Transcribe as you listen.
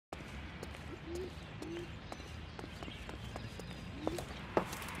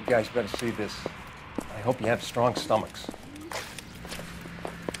guys better see this. I hope you have strong stomachs.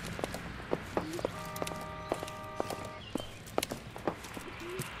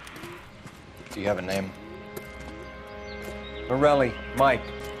 Do you have a name? Morelli, Mike.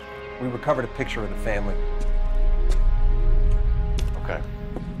 We recovered a picture of the family. Okay.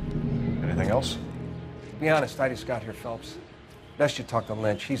 Anything else? Be honest, I just got here, Phelps. Best you talk to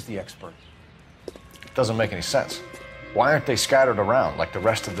Lynch. He's the expert. Doesn't make any sense. Why aren't they scattered around like the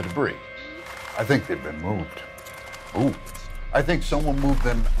rest of the debris? I think they've been moved. Ooh. I think someone moved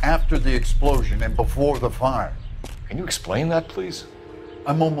them after the explosion and before the fire. Can you explain that, please?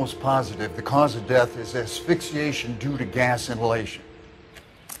 I'm almost positive the cause of death is asphyxiation due to gas inhalation.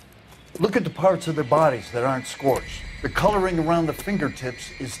 Look at the parts of their bodies that aren't scorched. The coloring around the fingertips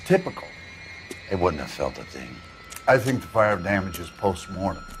is typical. They wouldn't have felt a thing. I think the fire damage is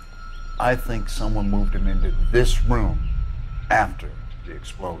post-mortem. I think someone moved him into this room after the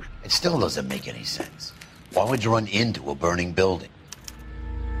explosion. It still doesn't make any sense. Why would you run into a burning building?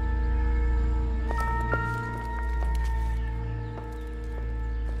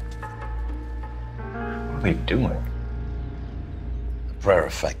 What are they doing? The prayer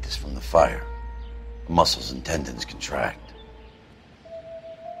effect is from the fire. The muscles and tendons contract.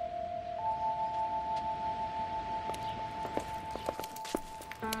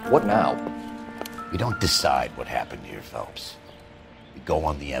 What now? We don't decide what happened here, Phelps. We go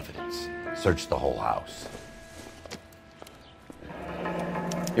on the evidence. Search the whole house.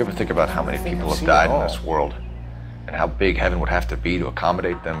 You ever think about how many people have died in this world? And how big heaven would have to be to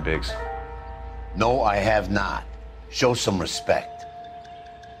accommodate them bigs? No, I have not. Show some respect.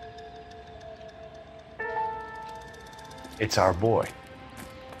 It's our boy.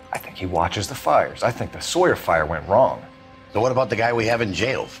 I think he watches the fires. I think the Sawyer fire went wrong. So what about the guy we have in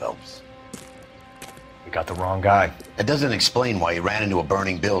jail, Phelps? We got the wrong guy. That doesn't explain why he ran into a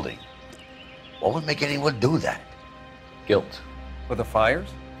burning building. What would make anyone do that? Guilt. For the fires?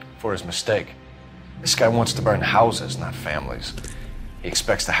 For his mistake. This guy wants to burn houses, not families. He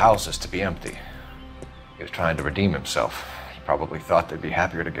expects the houses to be empty. He was trying to redeem himself. He probably thought they'd be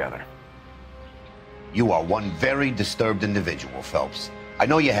happier together. You are one very disturbed individual, Phelps. I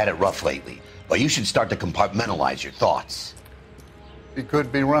know you had it rough lately, but you should start to compartmentalize your thoughts. He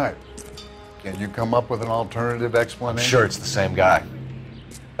could be right. Can you come up with an alternative explanation? I'm sure it's the same guy.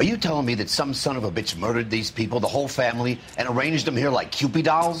 Are you telling me that some son of a bitch murdered these people, the whole family, and arranged them here like Cupid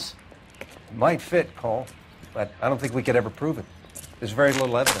dolls? It might fit, Cole, but I don't think we could ever prove it. There's very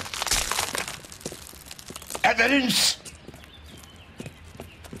little evidence. Evidence?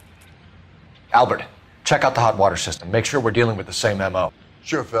 Albert, check out the hot water system. Make sure we're dealing with the same MO.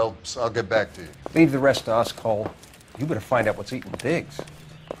 Sure, Phelps. I'll get back to you. Leave the rest to us, Cole. You better find out what's eating Biggs.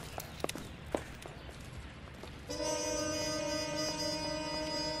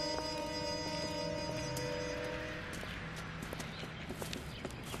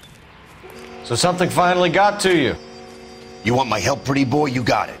 So something finally got to you. You want my help, pretty boy? You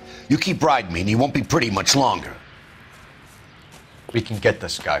got it. You keep riding me and you won't be pretty much longer. We can get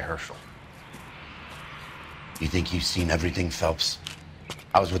this guy, Herschel. You think you've seen everything, Phelps?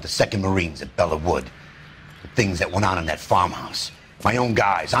 I was with the 2nd Marines at Bella Wood. The things that went on in that farmhouse. My own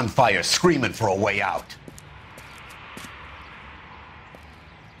guys on fire, screaming for a way out.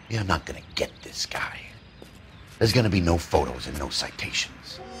 You're not gonna get this guy. There's gonna be no photos and no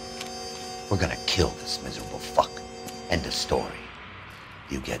citations. We're gonna kill this miserable fuck. End of story.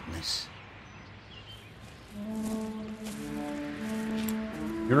 You getting this?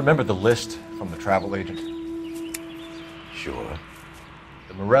 You remember the list from the travel agent? Sure.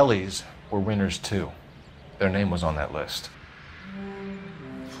 The Morellis were winners too. Their name was on that list.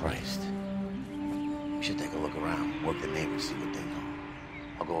 Christ. We should take a look around, work the neighbors, see what they know.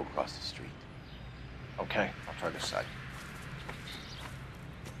 I'll go across the street. Okay, I'll try this side.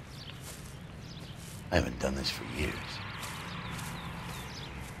 I haven't done this for years.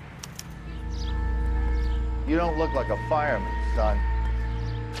 You don't look like a fireman, son.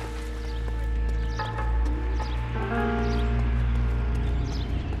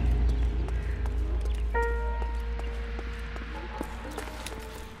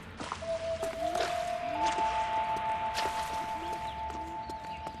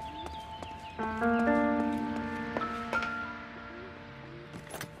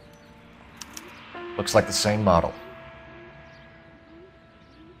 Looks like the same model.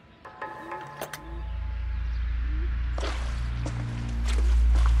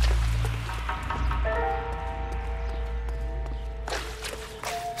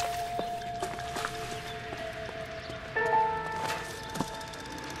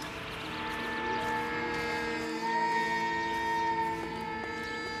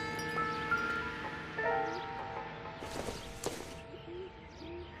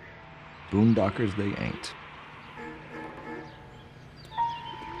 boondockers they ain't.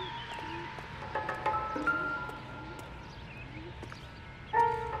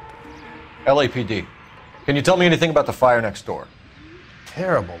 LAPD, can you tell me anything about the fire next door?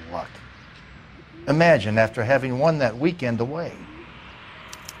 Terrible luck. Imagine after having won that weekend away.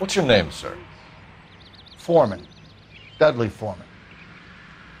 What's your name, sir? Foreman. Dudley Foreman.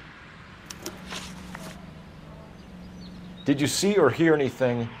 Did you see or hear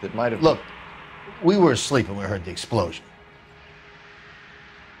anything that might have... Look, we were asleep when we heard the explosion.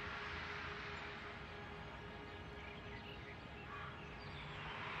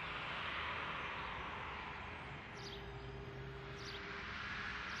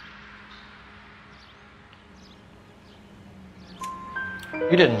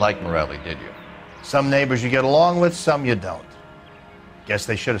 You didn't like Morelli, did you? Some neighbors you get along with, some you don't. Guess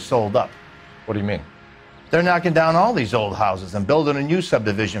they should have sold up. What do you mean? They're knocking down all these old houses and building a new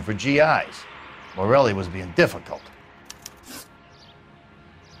subdivision for GIs. Morelli was being difficult.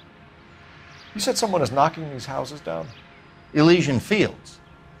 You said someone is knocking these houses down? Elysian Fields.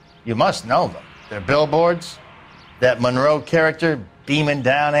 You must know them. They're billboards. That Monroe character beaming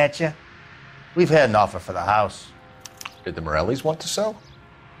down at you. We've had an offer for the house. Did the Morellis want to sell?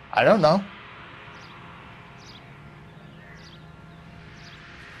 I don't know.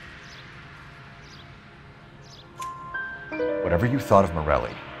 Whatever you thought of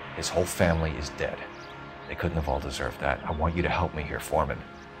Morelli, his whole family is dead. They couldn't have all deserved that. I want you to help me here, Foreman.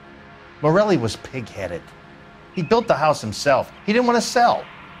 Morelli was pig-headed. He built the house himself. He didn't want to sell.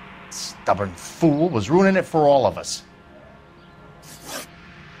 Stubborn fool was ruining it for all of us.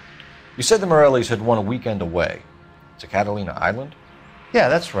 You said the Morellis had won a weekend away to Catalina Island? Yeah,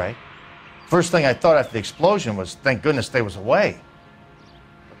 that's right. First thing I thought after the explosion was, thank goodness they was away.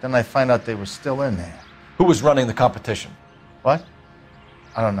 But then I find out they were still in there. Who was running the competition? What?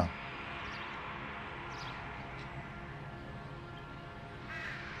 I don't know.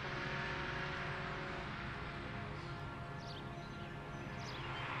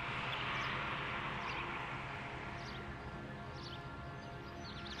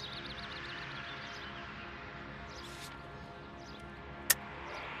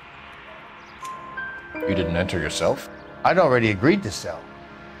 You didn't enter yourself? I'd already agreed to sell.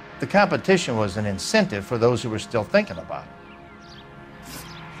 The competition was an incentive for those who were still thinking about it.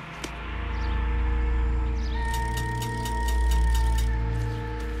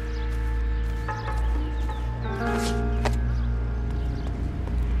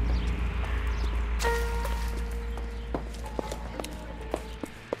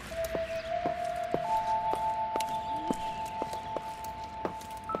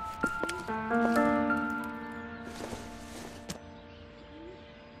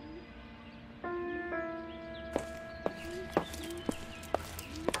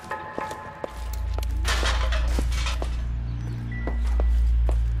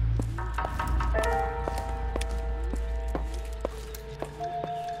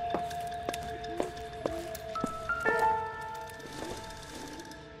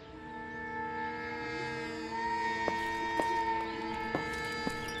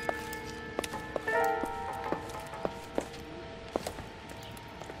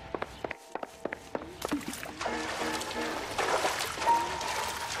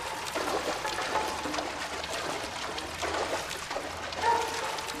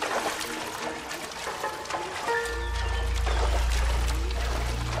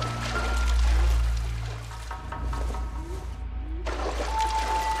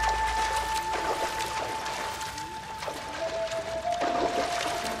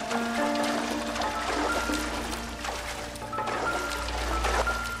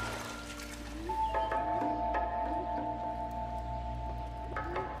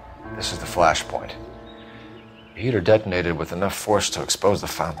 This is the flashpoint. The heater detonated with enough force to expose the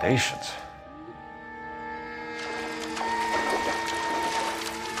foundations.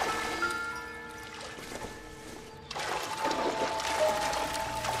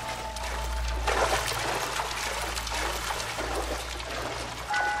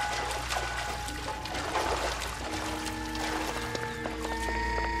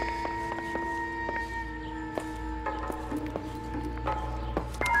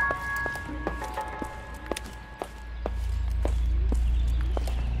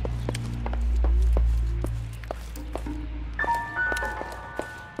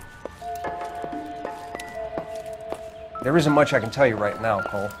 There isn't much I can tell you right now,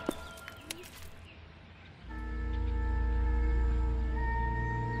 Cole.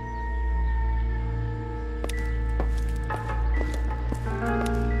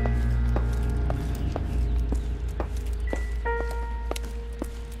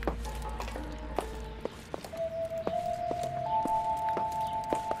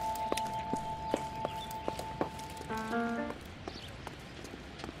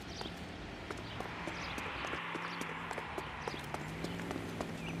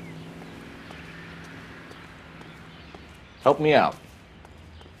 Help me out.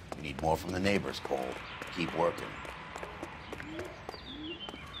 We need more from the neighbors, Cole. Keep working.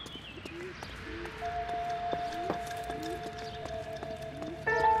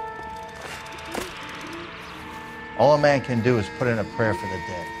 All a man can do is put in a prayer for the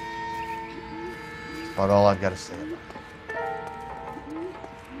dead. That's about all I've got to say about it.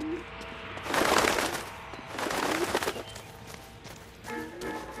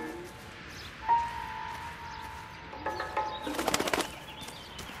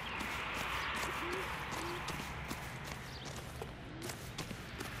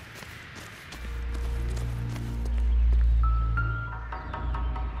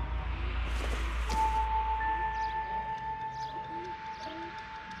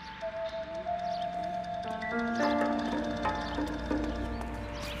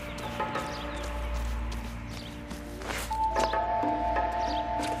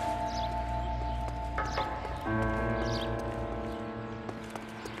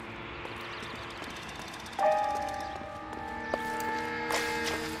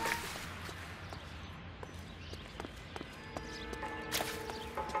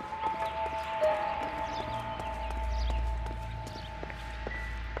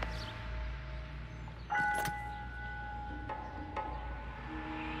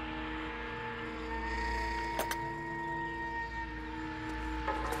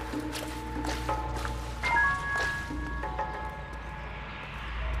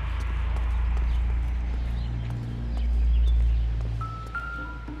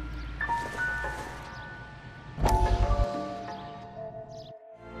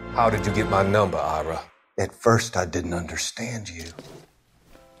 How did you get my number, Ira? At first, I didn't understand you,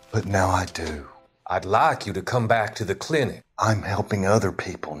 but now I do. I'd like you to come back to the clinic. I'm helping other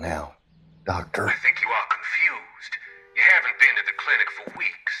people now, Doctor. I think you are confused. You haven't been to the clinic for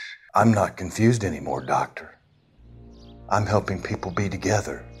weeks. I'm not confused anymore, Doctor. I'm helping people be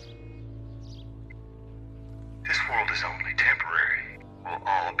together. This world is only temporary. We'll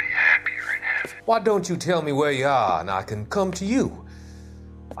all be happier in heaven. Why don't you tell me where you are and I can come to you?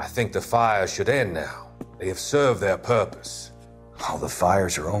 I think the fires should end now. They have served their purpose. Oh, the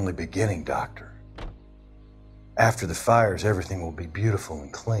fires are only beginning, Doctor. After the fires, everything will be beautiful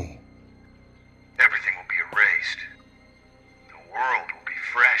and clean. Everything will be erased. The world will be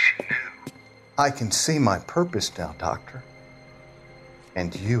fresh and new. I can see my purpose now, Doctor.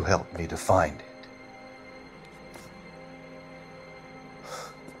 And you helped me to find it.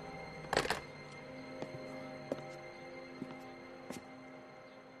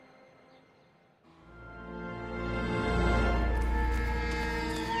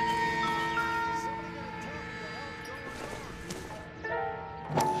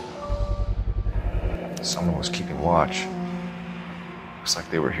 Someone was keeping watch. Looks like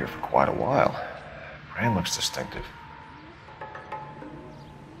they were here for quite a while. Brand looks distinctive.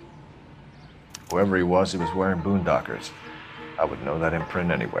 Whoever he was wearing boondockers. I would know that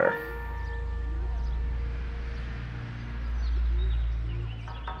imprint anywhere.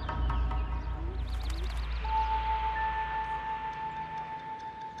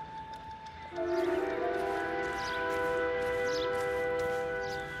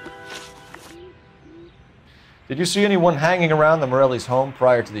 Did you see anyone hanging around the Morelli's home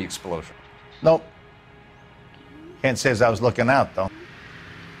prior to the explosion? Nope. Can't say as I was looking out, though.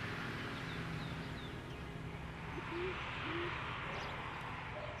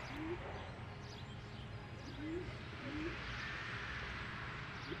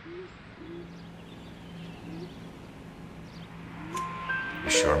 You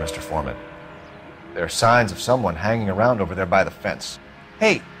sure, Mr. Foreman? There are signs of someone hanging around over there by the fence.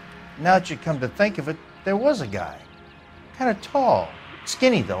 Hey, now that you come to think of it, there was a guy. Kind of tall.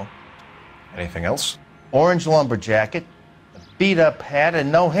 Skinny, though. Anything else? Orange lumber jacket, a beat-up hat,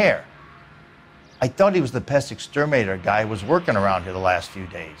 and no hair. I thought he was the pest exterminator guy who was working around here the last few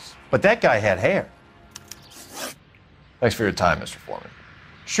days. But that guy had hair. Thanks for your time, Mr. Foreman.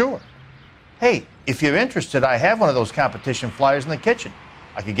 Sure. Hey, if you're interested, I have one of those competition flyers in the kitchen.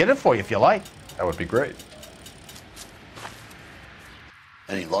 I could get it for you if you like. That would be great.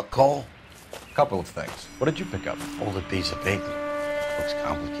 Any luck, Cole? Couple of things. What did you pick up? Folded piece of paper. Looks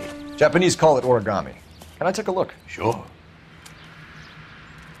complicated. Japanese call it origami. Can I take a look? Sure.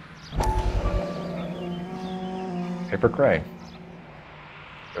 Paper crane.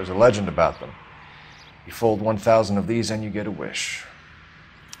 There's a legend about them. You fold 1,000 of these and you get a wish.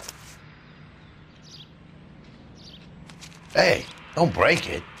 Hey, don't break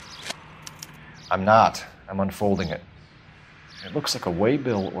it. I'm not. I'm unfolding it. It looks like a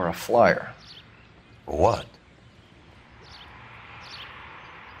waybill or a flyer. For what?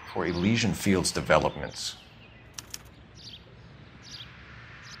 For Elysian Fields developments.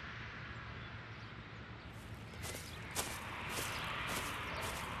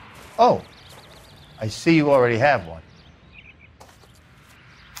 Oh, I see you already have one.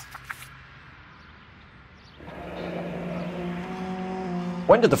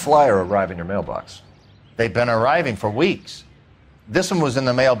 When did the flyer arrive in your mailbox? They've been arriving for weeks. This one was in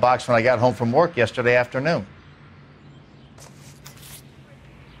the mailbox when I got home from work yesterday afternoon.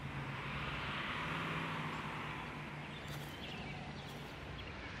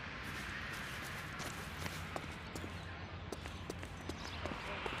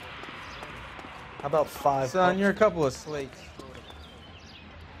 How about 5? Son, you're a couple of slates.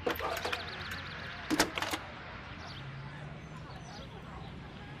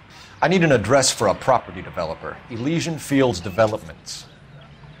 I need an address for a property developer. Elysian Fields Developments.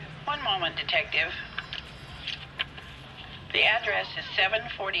 One moment, Detective. The address is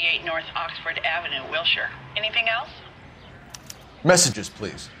 748 North Oxford Avenue, Wilshire. Anything else? Messages,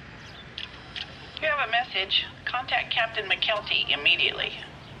 please. If you have a message, contact Captain McKelty immediately.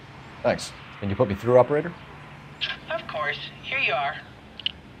 Thanks. Can you put me through, operator? Of course. Here you are.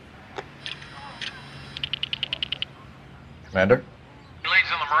 Commander?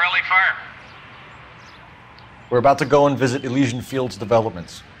 Leads on the Morelli fire. We're about to go and visit Elysian Fields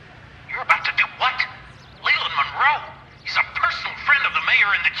Developments. You're about to do what? Leland Monroe? He's a personal friend of the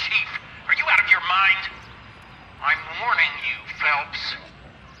mayor and the chief. Are you out of your mind? I'm warning you, Phelps.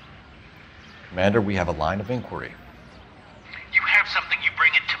 Commander, we have a line of inquiry. You have something, you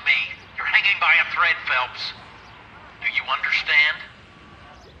bring it to me. You're hanging by a thread, Phelps. Do you understand?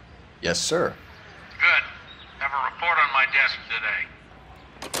 Yes, sir. Good. Have a report on my desk today.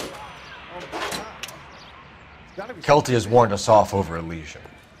 Kelty has warned us off over Elysian.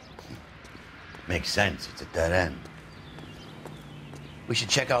 Makes sense. It's a dead end. We should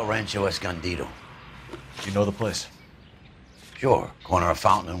check out Rancho Escondido. You know the place? Sure. Corner of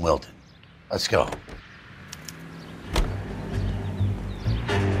Fountain and Wilton. Let's go.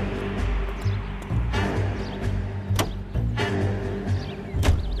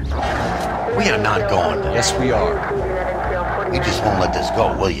 We are not going there. Yes, we are. You just won't let this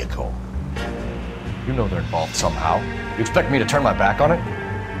go, will you, Cole? You know they're involved somehow. You expect me to turn my back on it?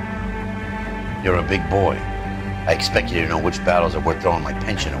 You're a big boy. I expect you to know which battles are worth throwing my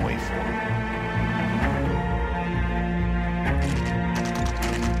pension away for.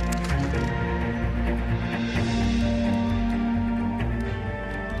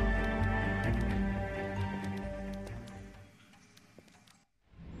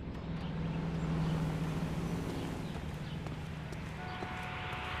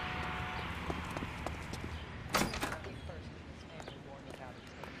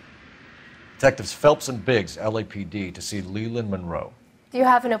 Detectives Phelps and Biggs, LAPD, to see Leland Monroe. Do you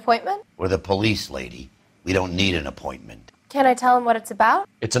have an appointment? We're the police, lady. We don't need an appointment. Can I tell him what it's about?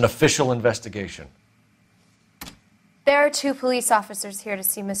 It's an official investigation. There are 2 police officers here to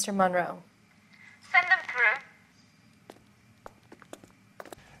see Mr. Monroe. Send them through.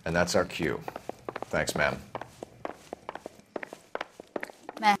 And that's our cue. Thanks, ma'am.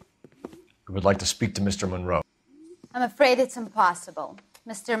 Ma'am, We would like to speak to Mr. Monroe. I'm afraid it's impossible.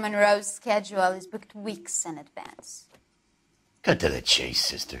 Mr. Monroe's schedule is booked weeks in advance. Cut to the chase,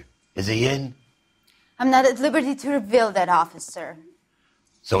 sister. Is he in? I'm not at liberty to reveal that, officer.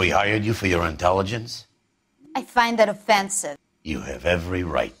 So he hired you for your intelligence? I find that offensive. You have every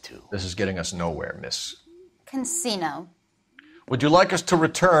right to. This is getting us nowhere, miss. Casino. Would you like us to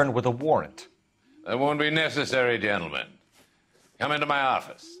return with a warrant? That won't be necessary, gentlemen. Come into my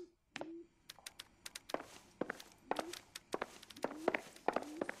office.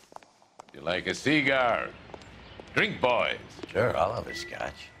 You like a cigar? Drink, boys. Sure, I'll have a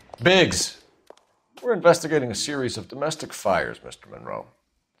scotch. Biggs, we're investigating a series of domestic fires, Mr. Monroe.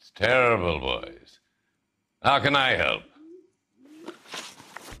 It's terrible, boys. How can I help?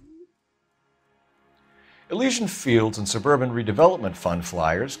 Elysian Fields and Suburban Redevelopment Fund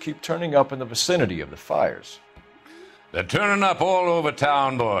flyers keep turning up in the vicinity of the fires. They're turning up all over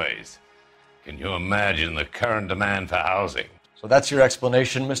town, boys. Can you imagine the current demand for housing? So that's your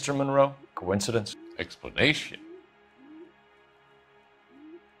explanation, Mr. Monroe? Coincidence? Explanation?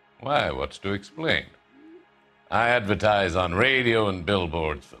 Why, what's to explain? I advertise on radio and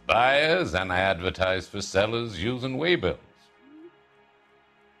billboards for buyers, and I advertise for sellers using waybills.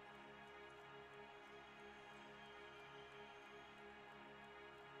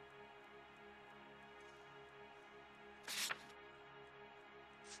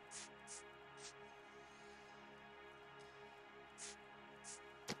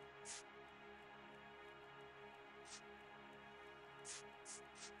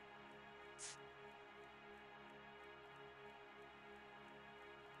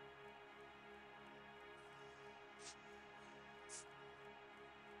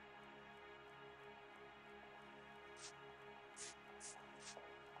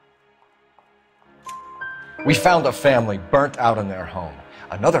 We found a family burnt out in their home.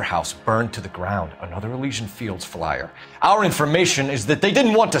 Another house burned to the ground. Another Elysian Fields flyer. Our information is that they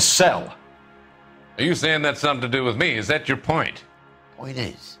didn't want to sell. Are you saying that's something to do with me? Is that your point? Point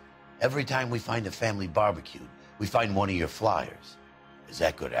is, every time we find a family barbecue, we find one of your flyers. Is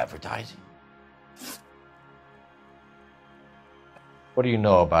that good advertising? What do you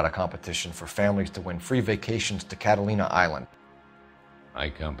know about a competition for families to win free vacations to Catalina Island? My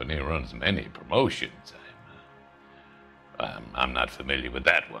company runs many promotions. I'm not familiar with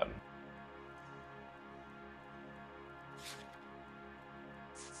that one.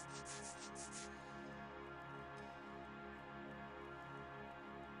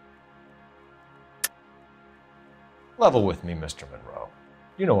 Level with me, Mr. Monroe.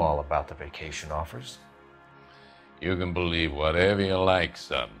 You know all about the vacation offers. You can believe whatever you like,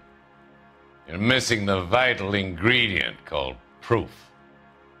 son. You're missing the vital ingredient called proof.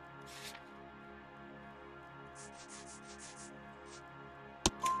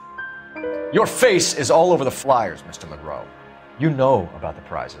 Your face is all over the flyers, Mr. Monroe. You know about the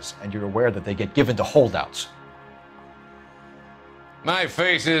prizes, and you're aware that they get given to holdouts. My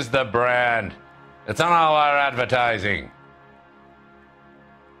face is the brand. It's on all our advertising.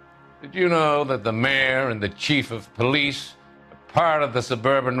 Did you know that the mayor and the chief of police are part of the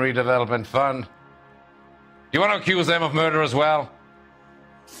Suburban Redevelopment Fund? Do you want to accuse them of murder as well?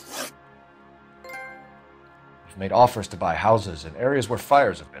 You've made offers to buy houses in areas where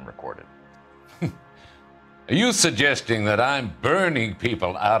fires have been recorded. Are you suggesting that I'm burning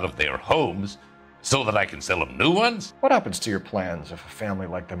people out of their homes so that I can sell them new ones? What happens to your plans if a family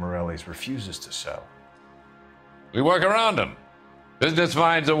like the Morellis refuses to sell? We work around them. Business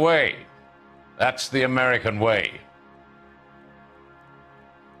finds a way. That's the American way.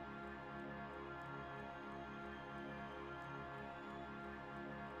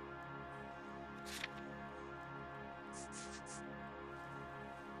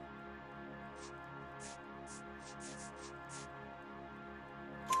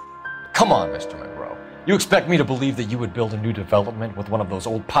 Come on, Mr. Monroe. You expect me to believe that you would build a new development with one of those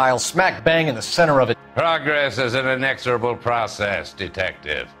old piles smack bang in the center of it? Progress is an inexorable process,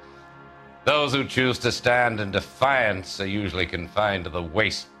 Detective. Those who choose to stand in defiance are usually confined to the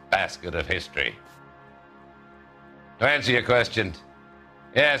wastebasket of history. To answer your question,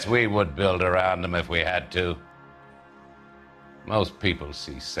 yes, we would build around them if we had to. Most people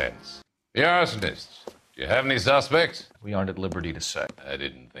see sense. The arsonists, do you have any suspects? We aren't at liberty to say. I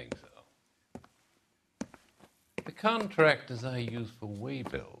didn't think so. The contractors I use for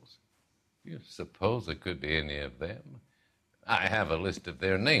waybills, you suppose it could be any of them? I have a list of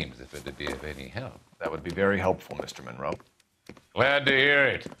their names if it'd be of any help. That would be very helpful, Mr. Monroe. Glad to hear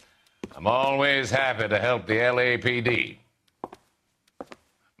it. I'm always happy to help the LAPD.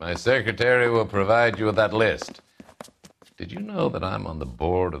 My secretary will provide you with that list. Did you know that I'm on the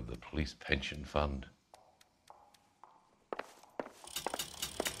board of the Police Pension Fund?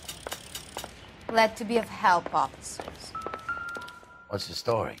 Glad to be of help, officers. What's the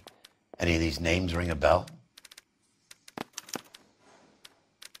story? Any of these names ring a bell?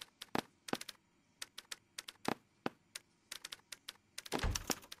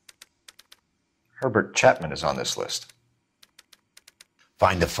 Herbert Chapman is on this list.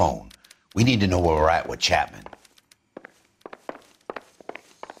 Find the phone. We need to know where we're at with Chapman.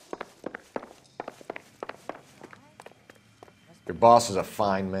 Your boss is a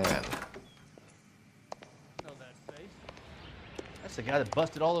fine man. That's the guy that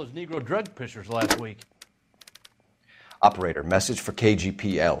busted all those Negro drug pushers last week. Operator, message for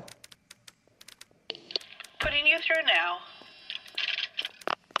KGPL. Putting you through now.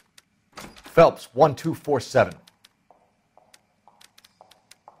 Phelps, 1247.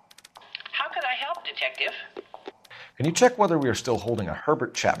 How could I help, Detective? Can you check whether we are still holding a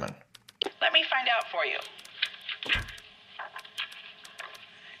Herbert Chapman? Let me find out for you.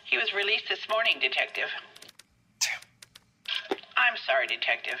 He was released this morning, Detective. Damn. I'm sorry,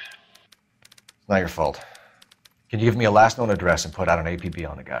 Detective. It's not your fault. Can you give me a last known address and put out an APB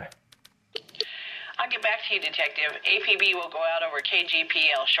on the guy? I'll get back to you, Detective. APB will go out over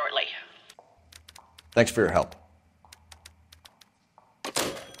KGPL shortly. Thanks for your help.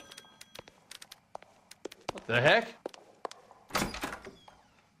 What the heck?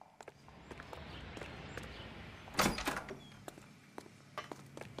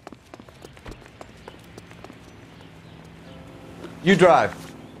 You drive.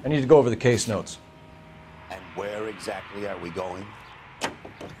 I need to go over the case notes. And where exactly are we going?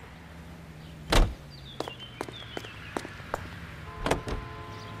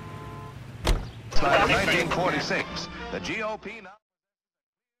 By 1946, the GOP now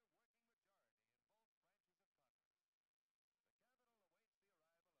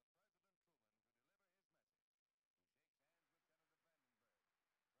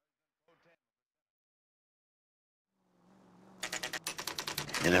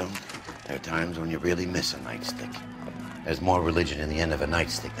You know, there are times when you really miss a nightstick. There's more religion in the end of a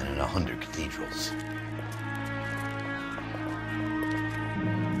nightstick than in 100 cathedrals.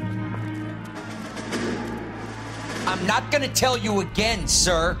 I'm not gonna tell you again,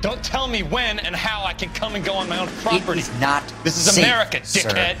 sir. Don't tell me when and how I can come and go on my own property. It is not This is safe, America,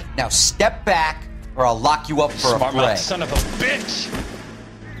 dickhead. Sir. Now step back, or I'll lock you up for a Smart fray. mouth son of a bitch.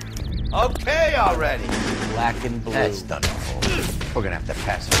 Okay already. Black and blue. That's done. We're gonna have to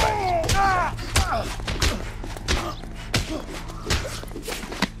pacify this.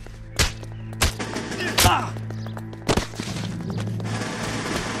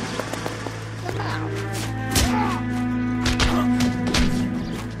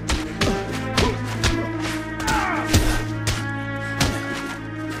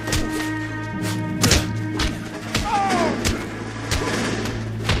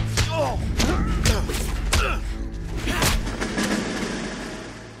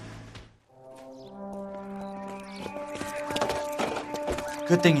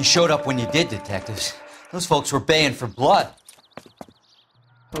 Good thing you showed up when you did, detectives. Those folks were baying for blood.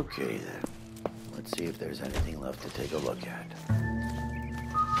 Okay, then. Let's see if there's anything left to take a look at.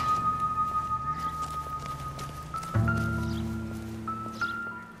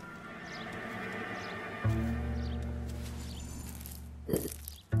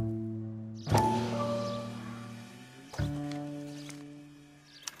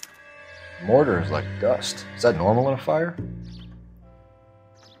 Mortar is like dust. Is that normal in a fire?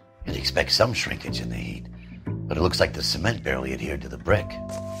 You'd expect some shrinkage in the heat, but it looks like the cement barely adhered to the brick.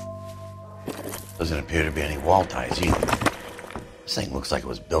 Doesn't appear to be any wall ties either. This thing looks like it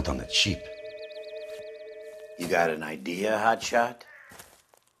was built on the cheap. You got an idea, Hotshot?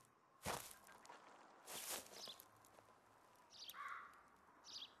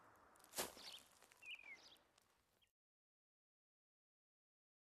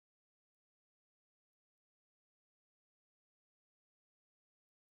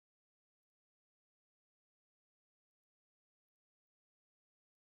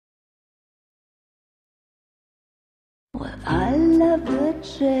 I love the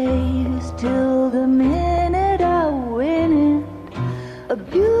chase till the minute I win it. A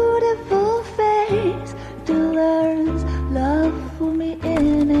beautiful face still earns love for me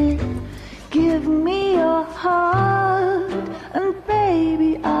in it. Give me your heart and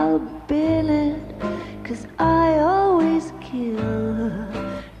baby I'll bill it. 'Cause I always kill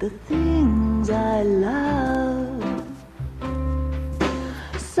the things I love.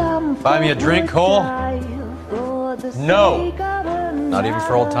 Some Buy me a drink, Cole? No. Not even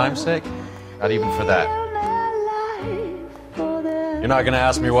for old time's sake? Not even for that. You're not gonna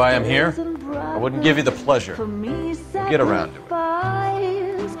ask me why I'm here? I wouldn't give you the pleasure. We'll get around to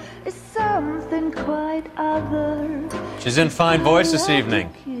it. Is something quite other. She's in fine voice this evening.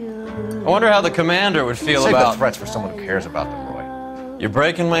 I wonder how the commander would feel Save about... the threats for someone who cares about them, Roy. You're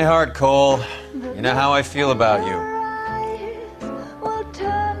breaking my heart, Cole. You know how I feel about you.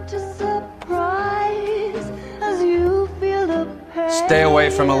 Stay away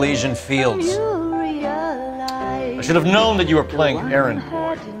from Elysian Fields. I should have known that you were playing errand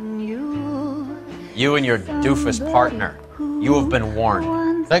boy. You and your doofus partner. You have been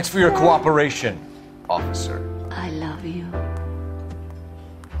warned. Thanks for your cooperation, officer. I love you.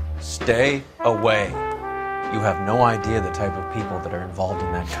 Stay away. You have no idea the type of people that are involved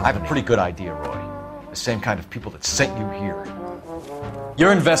in that company. I have a pretty good idea, Roy. The same kind of people that sent you here.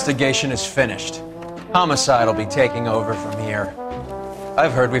 Your investigation is finished. Homicide will be taking over from here.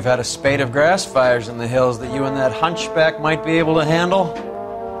 I've heard we've had a spate of grass fires in the hills that you and that hunchback might be able to handle.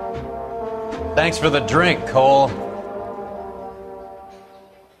 Thanks for the drink, Cole.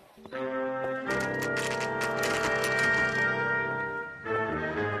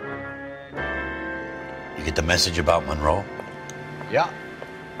 You get the message about Monroe? Yeah.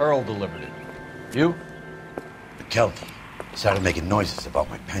 Earl delivered it. You? McKelty started making noises about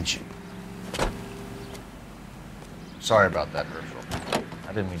my pension. Sorry about that, Herschel.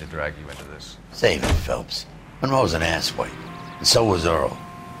 I didn't mean to drag you into this. Save it, Phelps. Monroe's an asswipe. And so was Earl.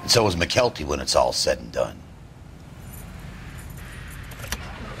 And so was McKelty when it's all said and done.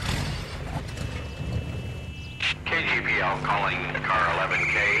 KGPL calling car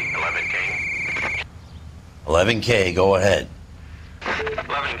 11K, 11K. 11K, go ahead.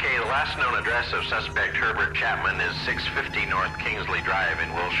 11K, the last known address of suspect Herbert Chapman is 650 North Kingsley Drive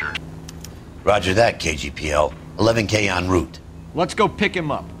in Wilshire. Roger that, KGPL. 11K en route. Let's go pick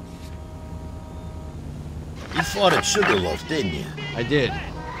him up. You fought at Sugarloaf, didn't you? I did.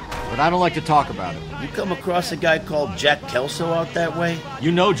 But I don't like to talk about it. You come across a guy called Jack Kelso out that way?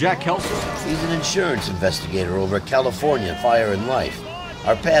 You know Jack Kelso? He's an insurance investigator over at California Fire and Life.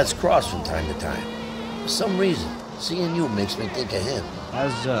 Our paths cross from time to time. For some reason, seeing you makes me think of him.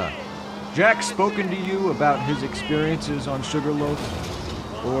 Has, Jack spoken to you about his experiences on Sugarloaf?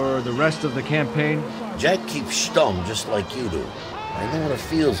 Or the rest of the campaign? Jack keeps stum just like you do. I know what it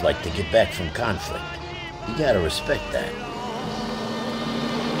feels like to get back from conflict. You gotta respect that.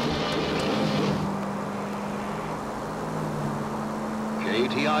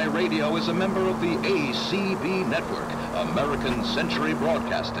 KTI Radio is a member of the ACB network, American Century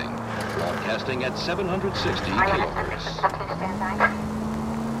Broadcasting, broadcasting at 760 kilohertz.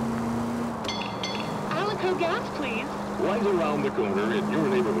 Alico gas, please. Right around the corner in your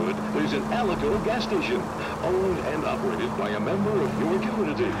neighborhood, there's an Alico gas station, owned and operated by a member of your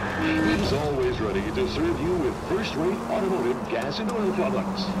community. He's always ready to serve you with first-rate automotive gas and oil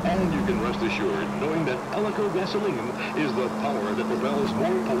products. And you can rest assured knowing that Alico gasoline is the power that propels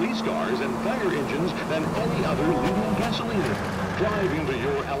more police cars and fire engines than any other leading gasoline. Drive into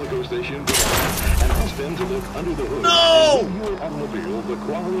your Alico station today and ask them to look under the hood. No! And give your automobile the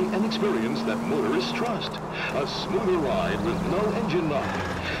quality and experience that motorists trust. A smoother ride with no engine knock.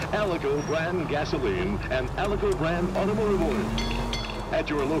 Alico brand gasoline and Alico brand automotive oil. At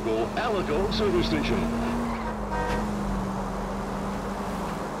your local Alico service station.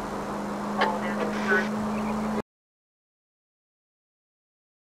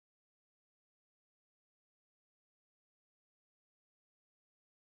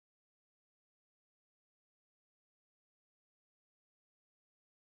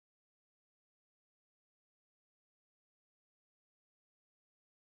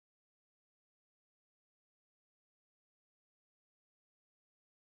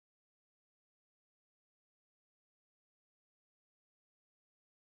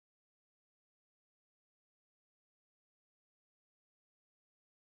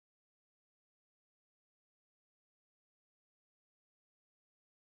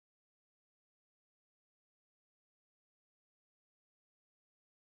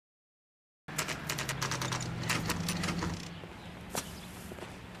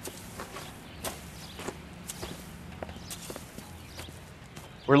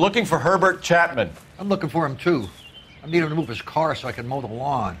 We're looking for Herbert Chapman. I'm looking for him, too. I need him to move his car so I can mow the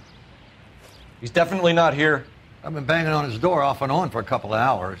lawn. He's definitely not here. I've been banging on his door off and on for a couple of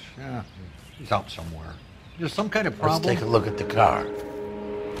hours. Yeah, he's out somewhere. There's some kind of problem. Let's take a look at the car.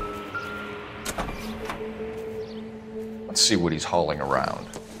 Let's see what he's hauling around.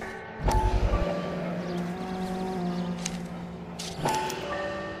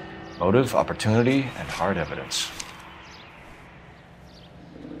 Motive, opportunity, and hard evidence.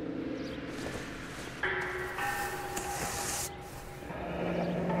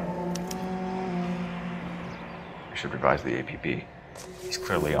 We should revise the APB. He's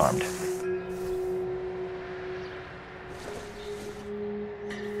clearly armed.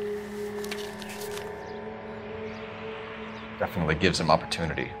 Definitely gives him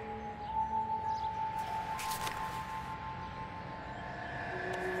opportunity.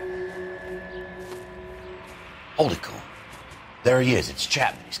 Hold it, Cole. There he is. It's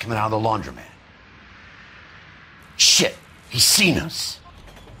Chapman. He's coming out of the laundromat. Shit! He's seen us.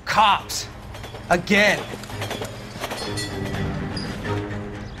 Cops! Again!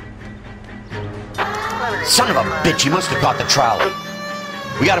 Son of a bitch, he must have caught the trolley.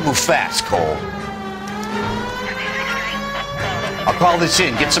 We gotta move fast, Cole. I'll call this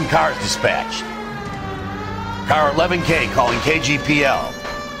in. Get some cars dispatched. Car 11K calling KGPL.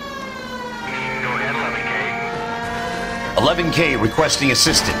 11K requesting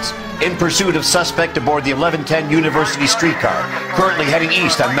assistance. In pursuit of suspect aboard the 1110 University streetcar, currently heading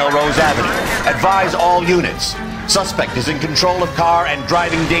east on Melrose Avenue. Advise all units. Suspect is in control of car and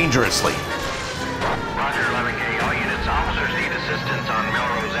driving dangerously. Roger, 11K. All units, officers need assistance on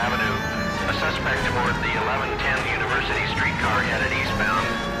Melrose Avenue. A suspect aboard the 1110 University streetcar headed eastbound.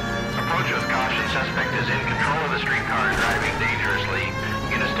 Approach with caution. Suspect is in control of the streetcar and driving dangerously.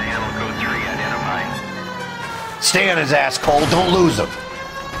 Units to handle code 3 identified. Stay on his ass, Cole. Don't lose him.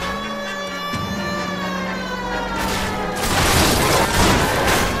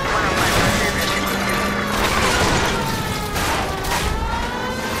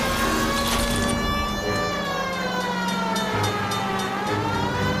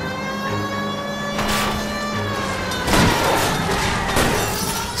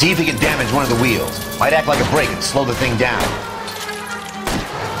 See if he can damage one of the wheels. Might act like a brake and slow the thing down.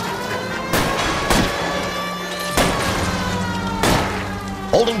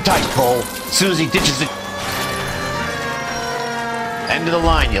 Hold him tight, Cole. As soon as he ditches it. End of the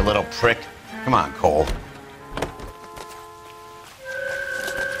line, you little prick. Come on, Cole.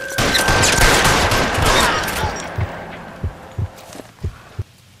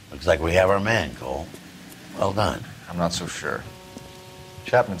 Looks like we have our man, Cole. Well done. I'm not so sure.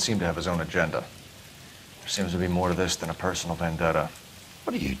 Chapman seemed to have his own agenda. There seems to be more to this than a personal vendetta.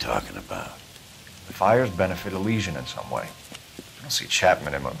 What are you talking about? The fires benefit Elysian in some way. I don't see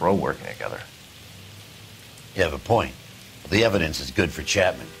Chapman and Monroe working together. You have a point. The evidence is good for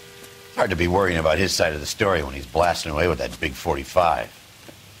Chapman. It's hard to be worrying about his side of the story when he's blasting away with that big 45.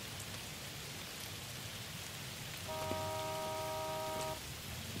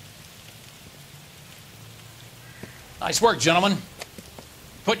 Nice work, gentlemen.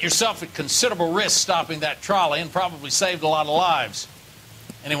 Put yourself at considerable risk stopping that trolley and probably saved a lot of lives.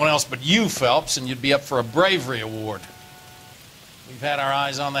 Anyone else but you, Phelps, and you'd be up for a bravery award. We've had our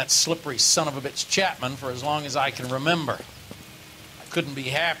eyes on that slippery son of a bitch Chapman for as long as I can remember. I couldn't be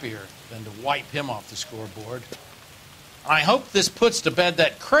happier than to wipe him off the scoreboard. I hope this puts to bed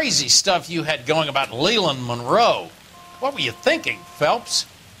that crazy stuff you had going about Leland Monroe. What were you thinking, Phelps?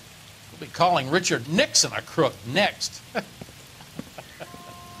 We'll be calling Richard Nixon a crook next.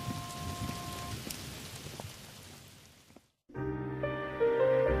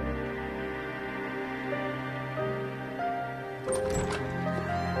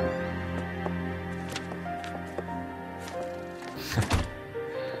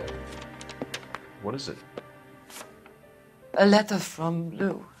 What is it? A letter from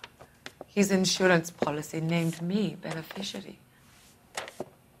Lou. His insurance policy named me beneficiary.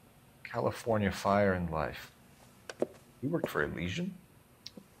 California Fire and Life. You worked for Elysian?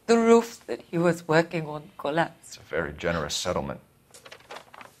 The roof that he was working on collapsed. It's a very generous settlement.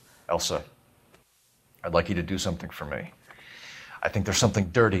 Elsa, I'd like you to do something for me. I think there's something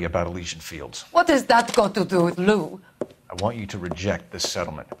dirty about Elysian Fields. What has that got to do with Lou? I want you to reject this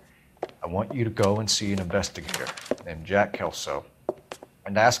settlement. I want you to go and see an investigator named Jack Kelso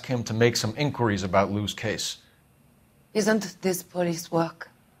and ask him to make some inquiries about Lou's case. Isn't this police work?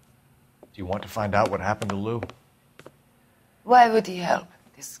 Do you want to find out what happened to Lou? Why would he help,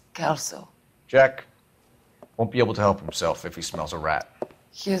 this Kelso? Jack won't be able to help himself if he smells a rat.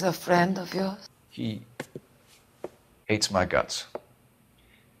 He is a friend of yours? He hates my guts.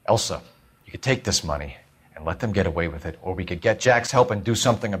 Elsa, you could take this money and let them get away with it, or we could get Jack's help and do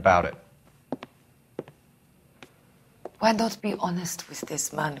something about it. Why not be honest with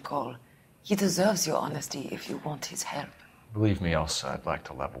this man, Cole? He deserves your honesty if you want his help. Believe me, Elsa, I'd like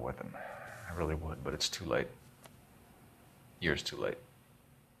to level with him. I really would, but it's too late. Years too late.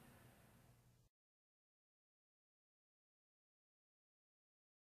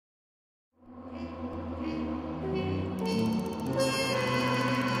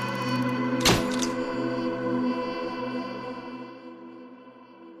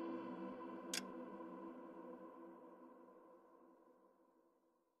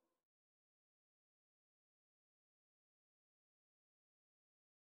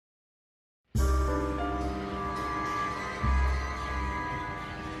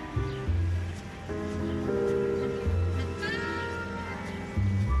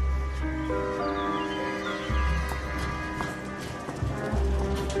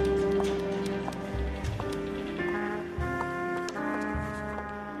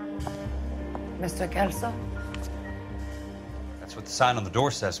 Mr. Kelso? That's what the sign on the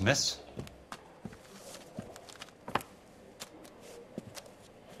door says, miss.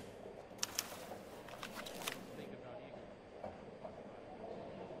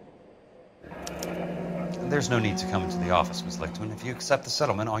 There's no need to come into the office, Miss Lichtman. If you accept the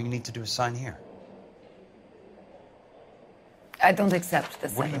settlement, all you need to do is sign here. I don't accept the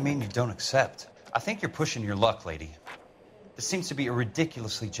What do settlement. you mean you don't accept? I think you're pushing your luck, lady. This seems to be a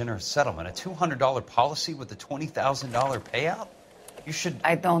ridiculously generous settlement. A $200 policy with a $20,000 payout? You should...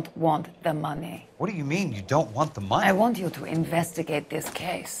 I don't want the money. What do you mean you don't want the money? I want you to investigate this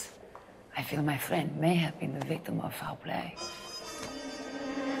case. I feel my friend may have been the victim of foul play.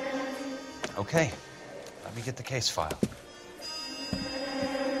 Okay. Let me get the case file.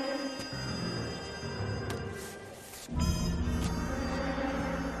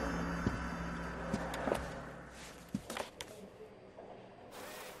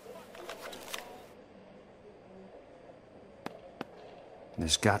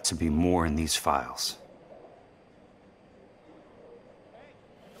 There's got to be more in these files.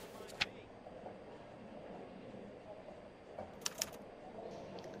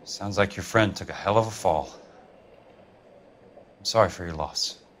 Sounds like your friend took a hell of a fall. I'm sorry for your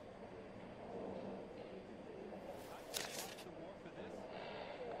loss.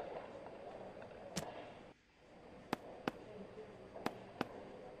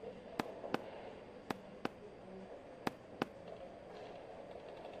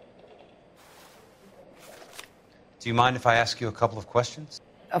 Do you mind if I ask you a couple of questions?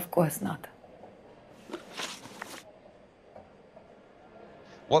 Of course not.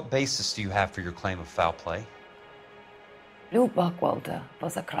 What basis do you have for your claim of foul play? Lou Buckwalter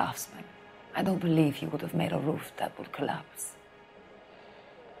was a craftsman. I don't believe he would have made a roof that would collapse.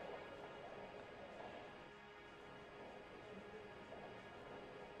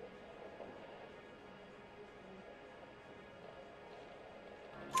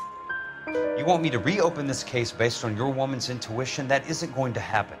 You want me to reopen this case based on your woman's intuition? That isn't going to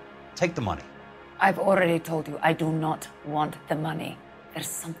happen. Take the money. I've already told you I do not want the money. There's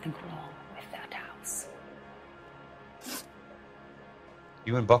something wrong with that house.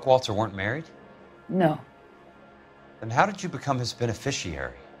 You and Buckwalter weren't married? No. Then how did you become his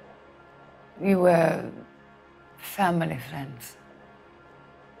beneficiary? We were family friends.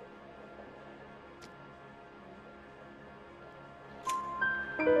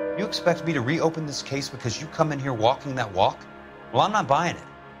 You expect me to reopen this case because you come in here walking that walk? Well, I'm not buying it.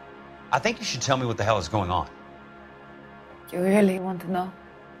 I think you should tell me what the hell is going on. You really want to know?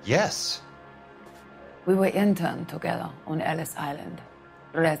 Yes. We were interned together on Ellis Island.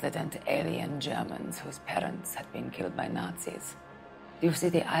 Resident alien Germans whose parents had been killed by Nazis. Do you see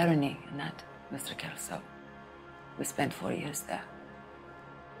the irony in that, Mr. Kelso? We spent 4 years there.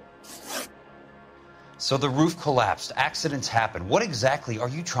 So the roof collapsed, accidents happen. What exactly are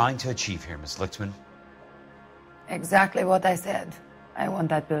you trying to achieve here, Miss Lichtman? Exactly what I said. I want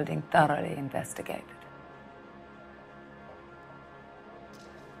that building thoroughly investigated.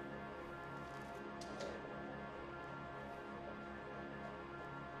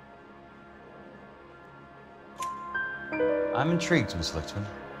 I'm intrigued, Miss Lichtman.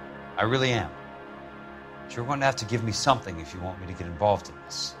 I really am. But you're going to have to give me something if you want me to get involved in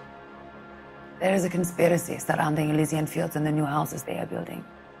this. There is a conspiracy surrounding Elysian Fields and the new houses they are building.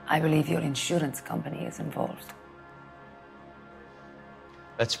 I believe your insurance company is involved.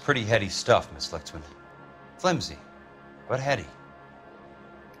 That's pretty heady stuff, Miss Lichtman. Flimsy, but heady.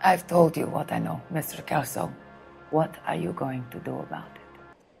 I've told you what I know, Mr. Kelso. What are you going to do about it?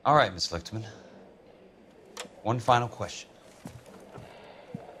 All right, Miss Lichtman. One final question.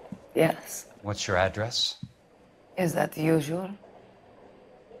 Yes. What's your address? Is that usual?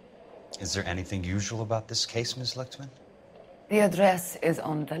 Is there anything usual about this case, Miss Lichtman? The address is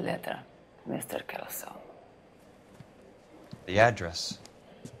on the letter, Mr. Kelso. The address,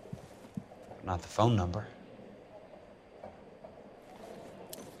 but not the phone number.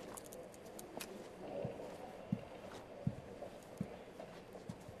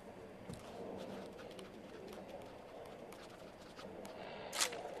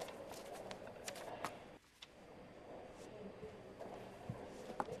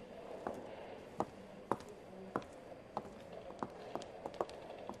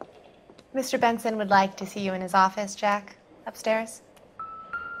 Mr. Benson would like to see you in his office, Jack. Upstairs.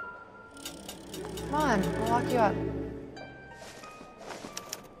 Come on, I'll walk you up.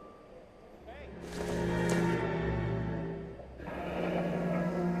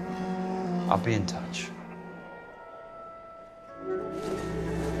 I'll be in touch.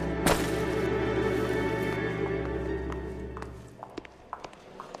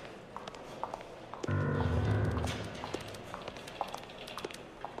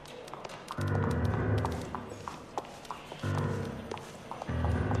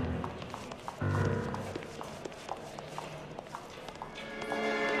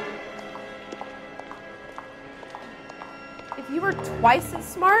 If you were twice as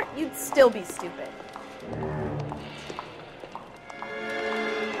smart, you'd still be stupid.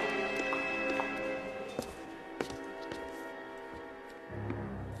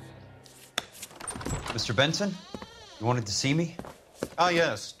 Mr. Benson, you wanted to see me? Ah,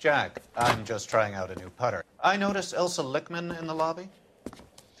 yes, Jack. I'm just trying out a new putter. I noticed Elsa Lichtman in the lobby.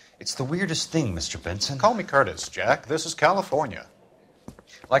 It's the weirdest thing, Mr. Benson. Call me Curtis, Jack. This is California.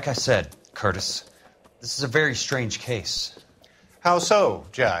 Like I said, Curtis, this is a very strange case. How so,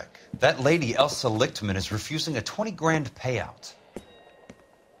 Jack? That lady, Elsa Lichtman, is refusing a 20 grand payout.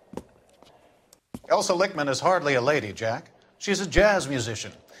 Elsa Lichtman is hardly a lady, Jack. She's a jazz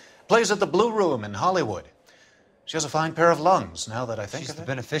musician. Plays at the Blue Room in Hollywood. She has a fine pair of lungs, now that I think of it. She's the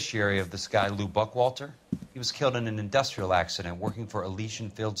beneficiary of this guy, Lou Buckwalter. He was killed in an industrial accident working for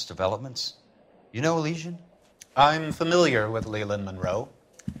Elysian Fields Developments. You know Elysian? I'm familiar with Leland Monroe.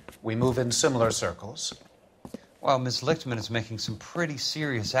 We move in similar circles. Well, Miss Lichtman is making some pretty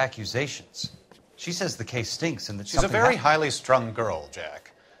serious accusations. She says the case stinks and that She's a very highly strung girl,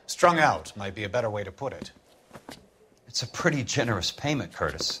 Jack. Strung out might be a better way to put it. It's a pretty generous payment,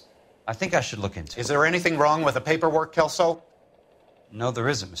 Curtis. I think I should look into it. Is there anything wrong with the paperwork, Kelso? No, there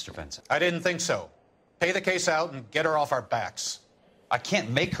isn't, Mr. Benson. I didn't think so. Pay the case out and get her off our backs. I can't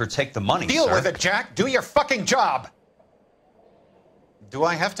make her take the money, Deal sir. with it, Jack. Do your fucking job. Do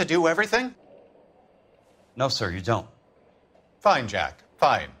I have to do everything? No, sir, you don't. Fine, Jack.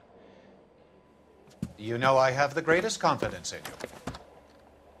 Fine. You know I have the greatest confidence in you.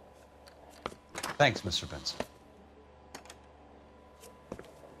 Thanks, Mr. Benson.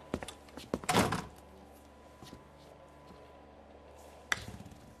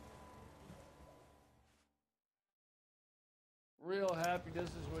 Real happiness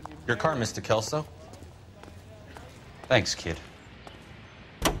is when you... Your car, Mr. Kelso. Thanks, kid.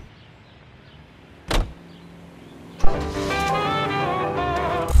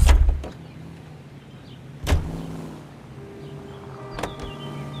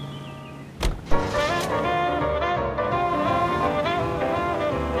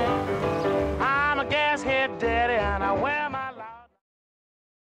 I'm a gashead daddy and I wear my loud...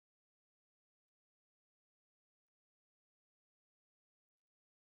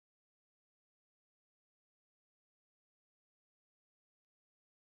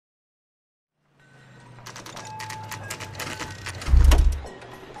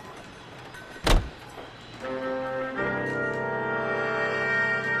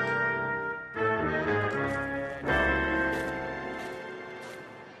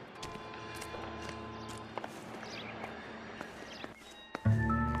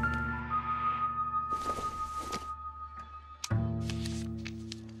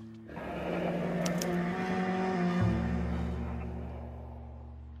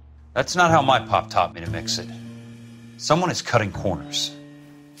 That's not how my pop taught me to mix it. Someone is cutting corners.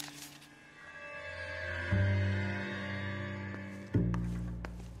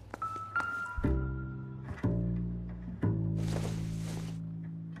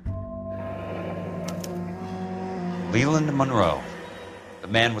 Leland Monroe, the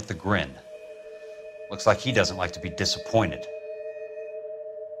man with the grin. Looks like he doesn't like to be disappointed.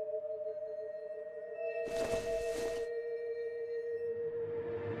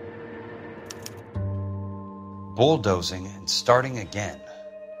 Bulldozing and starting again.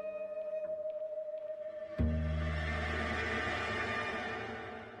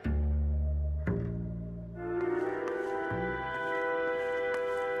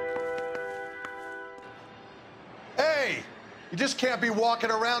 Hey, you just can't be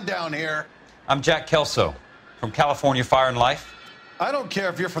walking around down here. I'm Jack Kelso from California Fire and Life. I don't care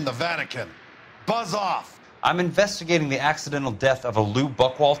if you're from the Vatican. Buzz off. I'm investigating the accidental death of a Lou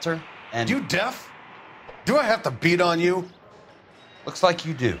Buckwalter and... You deaf? Do I have to beat on you? Looks like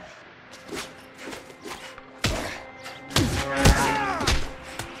you do.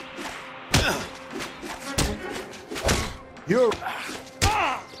 You're...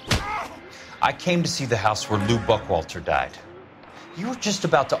 I came to see the house where Lou Buckwalter died. You were just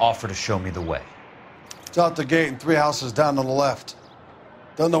about to offer to show me the way. It's out the gate and 3 houses down on the left.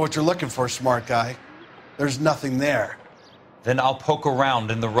 Don't know what you're looking for, smart guy. There's nothing there. Then I'll poke around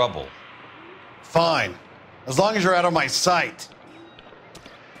in the rubble. Fine. As long as you're out of my sight.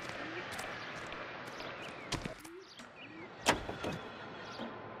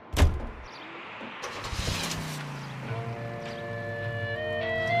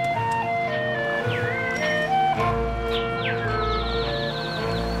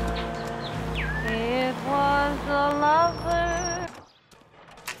 It was a lover.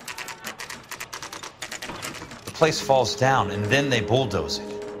 The place falls down and then they bulldoze it.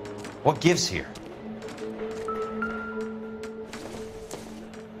 What gives here?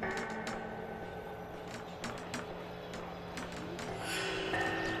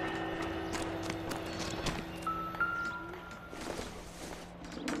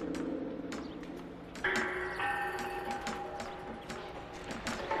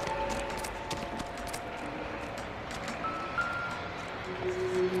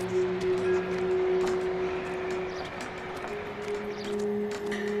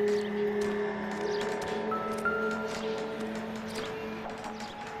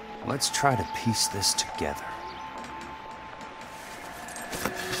 Let's try to piece this together.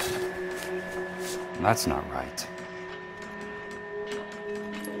 That's not right.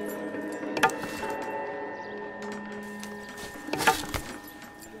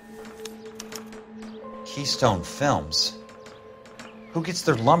 Keystone Films? Who gets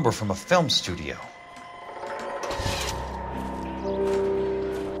their lumber from a film studio?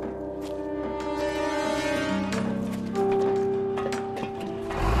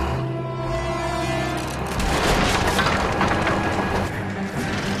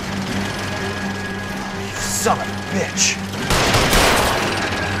 Son of a bitch!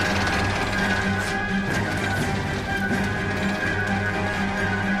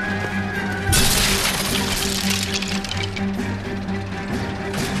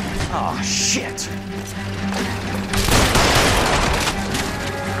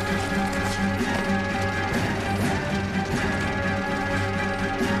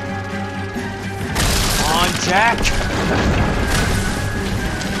 Jack.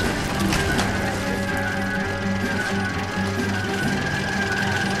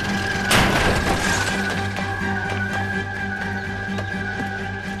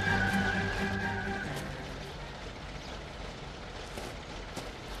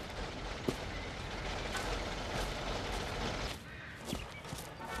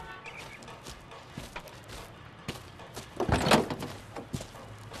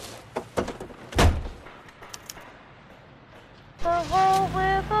 The hole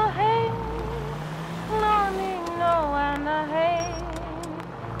with a hay, no need no and a hay,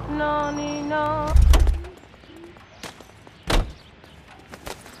 no need no.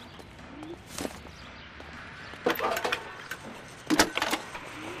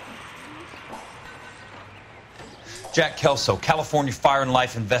 Jack Kelso, California Fire and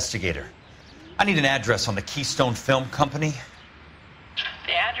Life investigator. I need an address on the Keystone Film Company.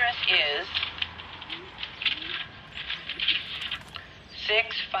 The address is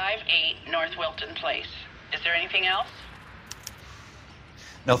 658 North Wilton Place. Is there anything else?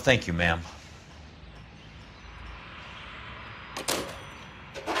 No, thank you, ma'am.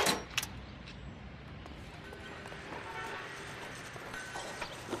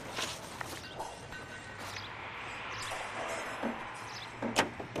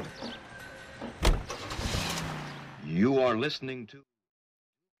 You are listening to...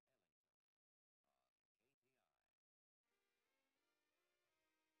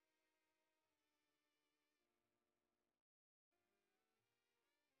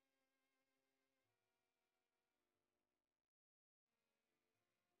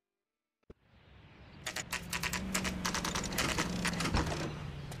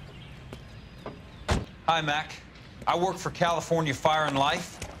 Hi, Mac. I work for California Fire and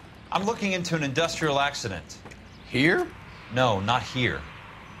Life. I'm looking into an industrial accident. Here? No, not here.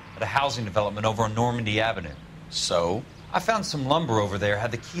 At a housing development over on Normandy Avenue. So? I found some lumber over there,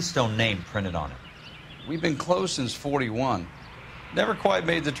 had the Keystone name printed on it. We've been closed since '41. Never quite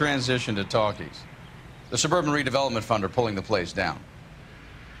made the transition to talkies. The Suburban Redevelopment Fund are pulling the place down.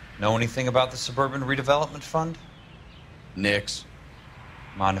 Know anything about the Suburban Redevelopment Fund? Nix.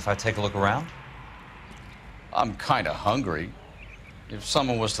 Mind if I take a look around? I'm kind of hungry. If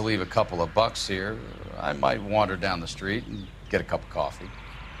someone was to leave a couple of bucks here, I might wander down the street and get a cup of coffee.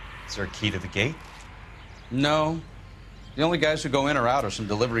 Is there a key to the gate? No. The only guys who go in or out are some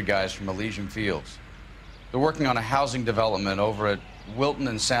delivery guys from Elysian Fields. They're working on a housing development over at Wilton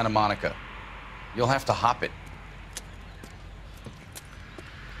and Santa Monica. You'll have to hop it.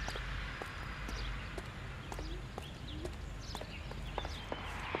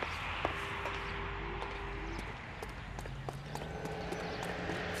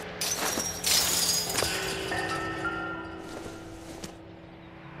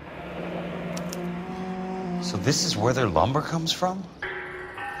 So this is where their lumber comes from?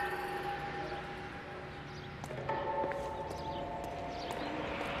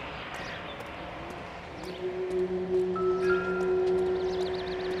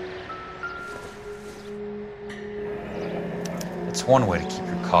 It's one way to keep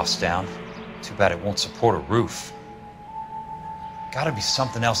your costs down. Too bad it won't support a roof. Gotta be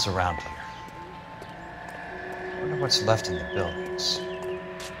something else around here. Wonder what's left in the buildings.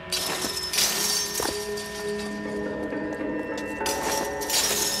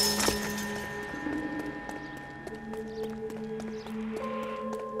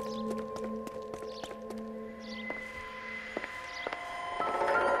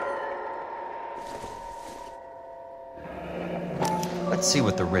 Let's see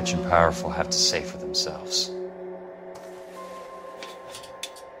what the rich and powerful have to say for themselves.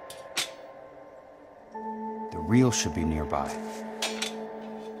 The reel should be nearby.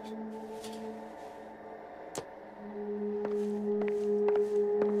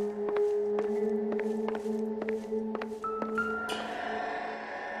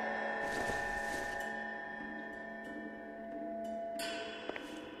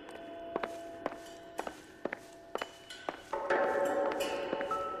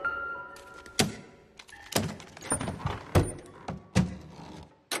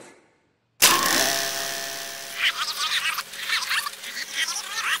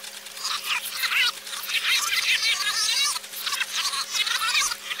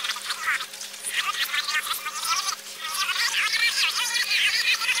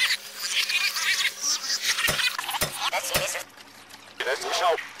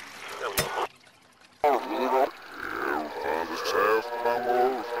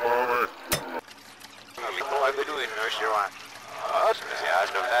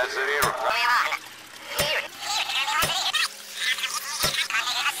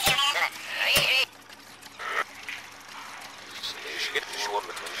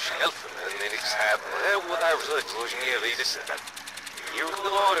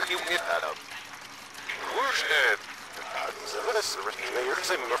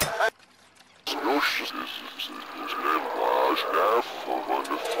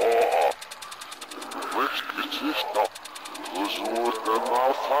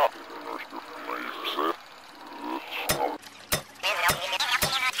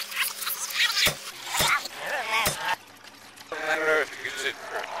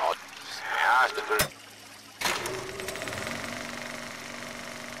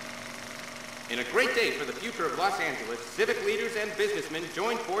 In a great day for the future of Los Angeles, civic leaders and businessmen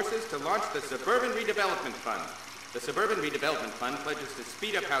joined forces to launch the Suburban Redevelopment Fund. The Suburban Redevelopment Fund pledges to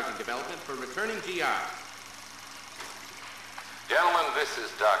speed up housing development for returning GIs. Gentlemen, this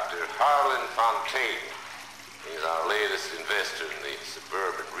is Dr. Harlan Fontaine. He's our latest investor in the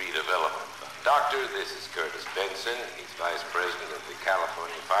Suburban Redevelopment Fund. Doctor, this is Curtis Benson. He's Vice President of the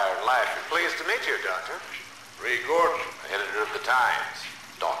California Fire and Life. Pleased to meet you, Doctor. Ray Gordon, editor of the Times.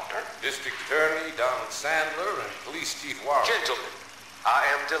 Doctor. District Attorney Donald Sandler and Police Chief Warren. Gentlemen, I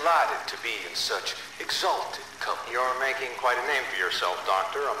am delighted to be in such exalted company. You're making quite a name for yourself,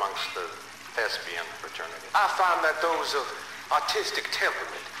 Doctor, amongst the thespian fraternity. I find that those of artistic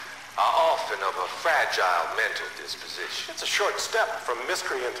temperament are often of a fragile mental disposition. It's a short step from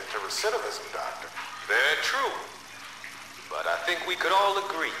miscreant to recidivism, Doctor. Very true. But I think we could all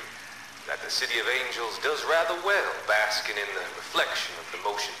agree that the City of Angels does rather well basking in the reflection of the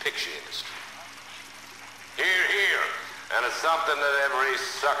motion picture industry. Hear, hear. And it's something that every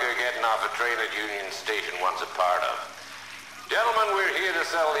sucker getting off a train at Union Station wants a part of. Gentlemen, we're here to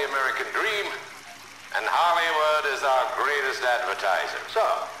sell the American dream, and Hollywood is our greatest advertiser. So,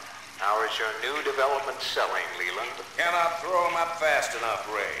 how is your new development selling, Leland? Cannot throw them up fast enough,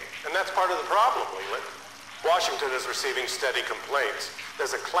 Ray. And that's part of the problem, Leland. Washington is receiving steady complaints.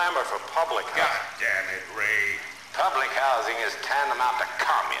 There's a clamor for public housing. God damn it, Ray. Public housing is tantamount to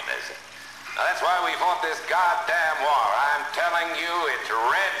communism. Now, that's why we fought this goddamn war. I'm telling you, it's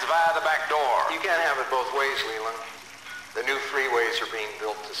Reds via the back door. You can't have it both ways, Leland. The new freeways are being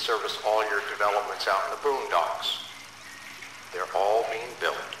built to service all your developments out in the boondocks. They're all being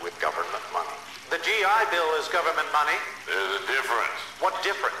built with government money. The GI Bill is government money. There's a difference. What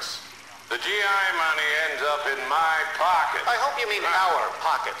difference? The GI money ends up in my pocket. I hope you mean our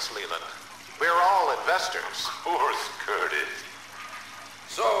pockets, Leland. We're all investors. Of course, Curtis.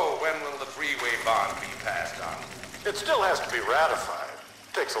 So, when will the freeway bond be passed on? It still has to be ratified.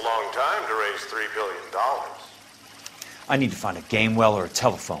 It takes a long time to raise $3 billion. I need to find a game well or a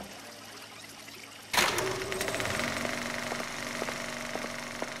telephone.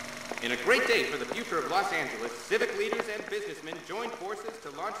 In a great day for the future of Los Angeles, civic leaders and businessmen joined forces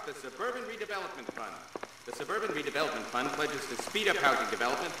to launch the Suburban Redevelopment Fund. The Suburban Redevelopment Fund pledges to speed up housing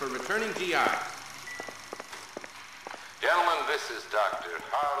development for returning GIs. Gentlemen, this is Dr.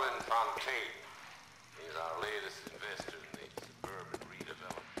 Harlan Fontaine. He's our latest investor in the Suburban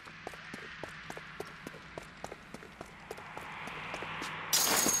Redevelopment.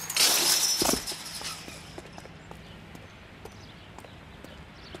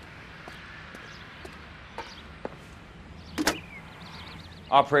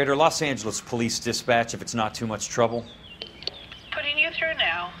 Operator, Los Angeles Police Dispatch, if it's not too much trouble. Putting you through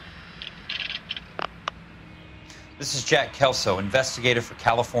now. This is Jack Kelso, investigator for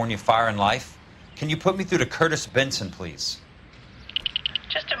California Fire and Life. Can you put me through to Curtis Benson, please?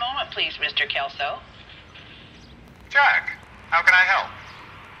 Just a moment, please, Mr. Kelso. Jack, how can I help?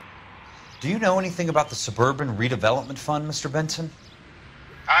 Do you know anything about the Suburban Redevelopment Fund, Mr. Benson?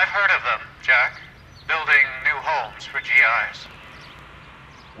 I've heard of them, Jack. Building new homes for GIs.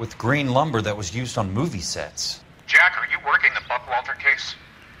 With green lumber that was used on movie sets. Jack, are you working the Buckwalter case?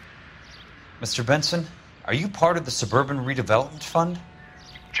 Mr. Benson, are you part of the Suburban Redevelopment Fund?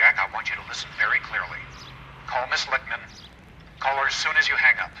 Jack, I want you to listen very clearly. Call Miss Lickman. Call her as soon as you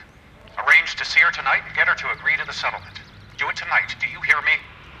hang up. Arrange to see her tonight and get her to agree to the settlement. Do it tonight. Do you hear me?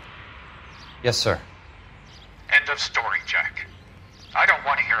 Yes, sir. End of story, Jack. I don't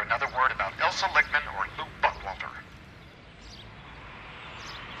want to hear another word about Elsa Lickman or Lou Buckwalter.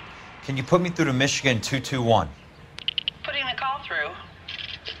 Can you put me through to Michigan 221? Putting the call through.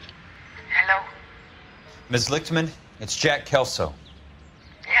 Hello? Ms. Lichtman, it's Jack Kelso.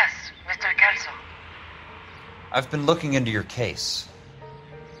 Yes, Mr. Kelso. I've been looking into your case.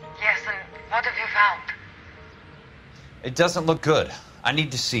 Yes, and what have you found? It doesn't look good. I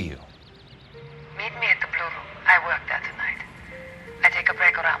need to see you. Meet me at the Blue Room. I work there tonight. I take a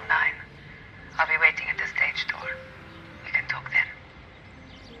break around 9. I'll be waiting at the stage door. We can talk then.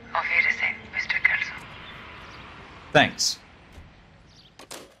 Auf Wiedersehen, Mr. Kelso. Thanks.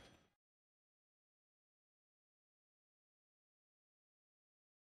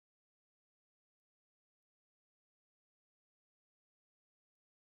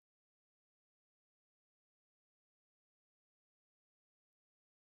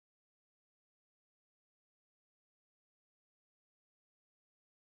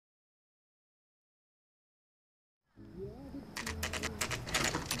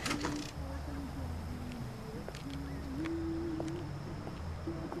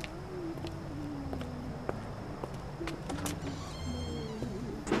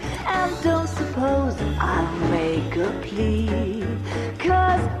 I don't suppose I'll make a plea.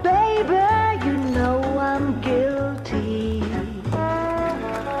 'Cause baby, you know I'm guilty.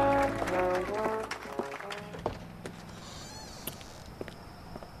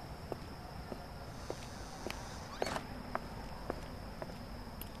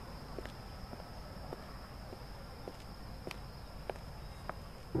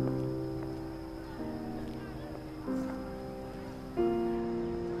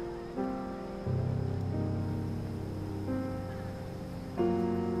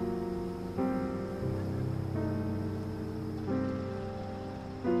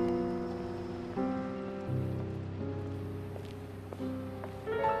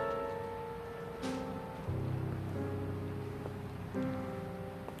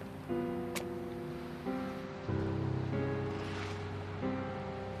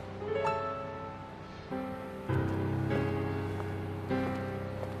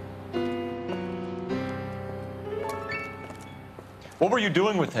 What were you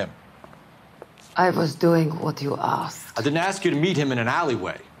doing with him? I was doing what you asked. I didn't ask you to meet him in an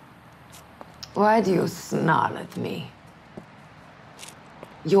alleyway. Why do you snarl at me?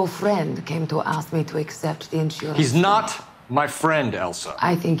 Your friend came to ask me to accept the insurance. He's not my friend, Elsa.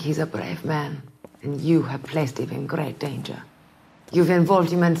 I think he's a brave man, and you have placed him in great danger. You've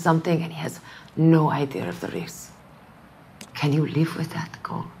involved him in something, and he has no idea of the risk. Can you live with that,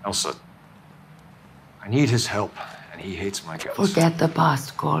 Cole? Elsa, I need his help, and he hates my guts. Forget the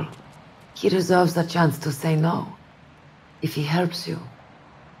past, Cole. He deserves a chance to say no. If he helps you,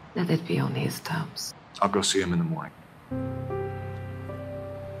 let it be on his terms. I'll go see him in the morning.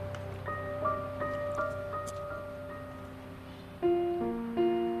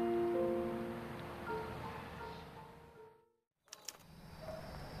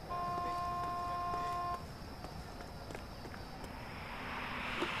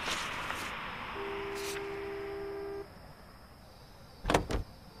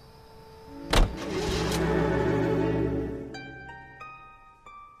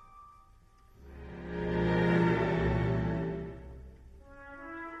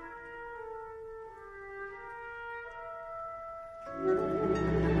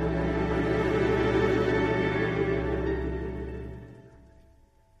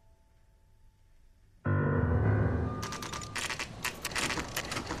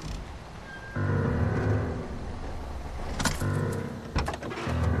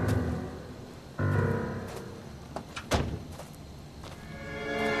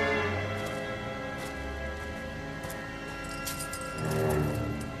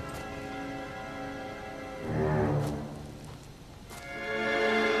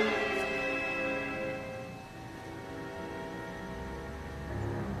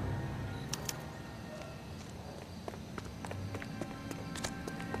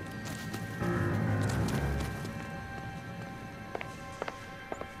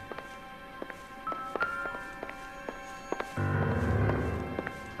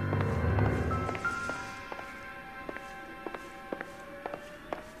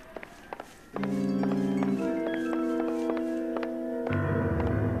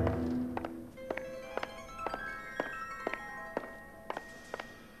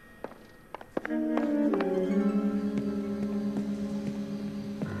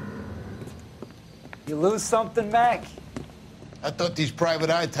 You lose something, Mac? I thought these private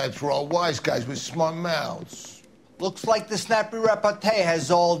eye types were all wise guys with smart mouths. Looks like the snappy repartee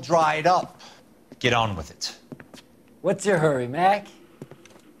has all dried up. Get on with it. What's your hurry, Mac?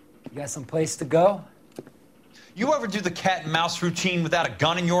 You got some place to go? You ever do the cat and mouse routine without a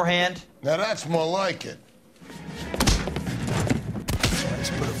gun in your hand? Now that's more like it.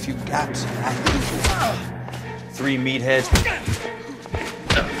 Let's put a few gaps in that. 3 meatheads.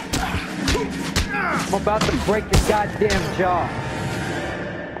 I'm about to break your goddamn jaw.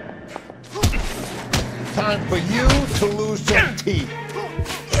 Time for you to lose some teeth.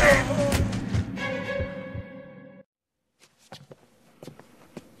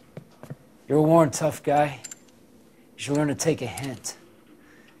 You're a worn, tough guy. You should learn to take a hint.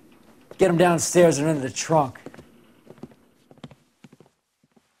 Get him downstairs and into the trunk.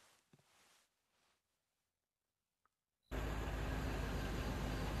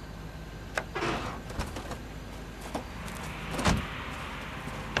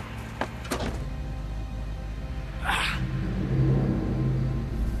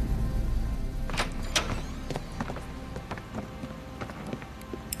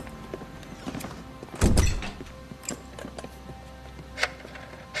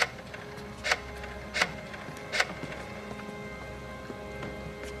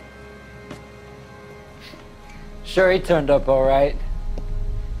 Sure, he turned up all right.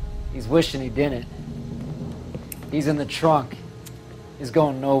 He's wishing he didn't. He's in the trunk. He's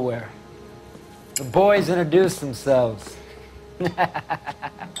going nowhere. The boys introduced themselves.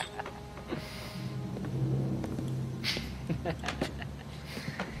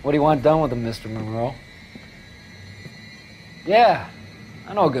 What do you want done with him, Mr. Monroe? Yeah,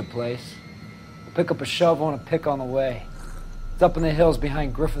 I know a good place. We'll pick up a shovel and a pick on the way. It's up in the hills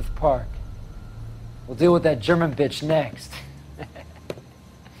behind Griffith Park. We'll deal with that German bitch next.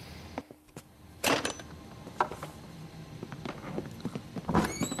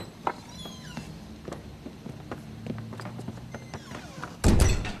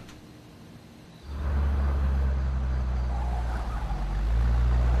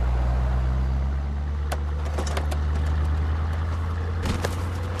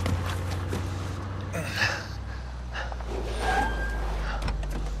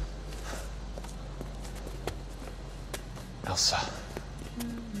 Elsa.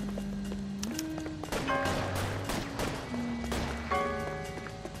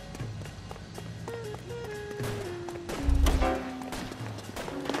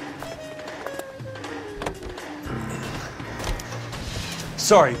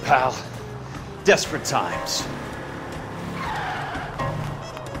 Sorry, pal. Desperate times.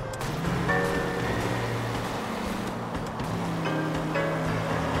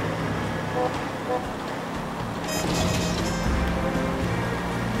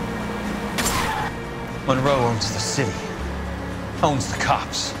 Monroe owns the city, owns the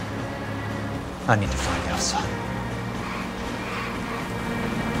cops. I need to find Elsa.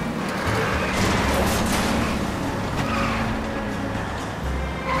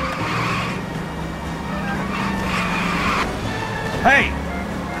 Hey!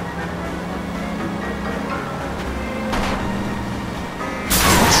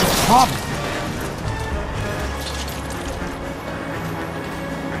 What's your problem?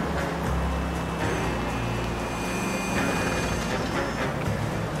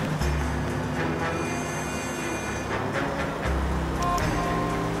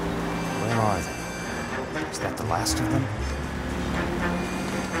 Where are they? Is that the last of them?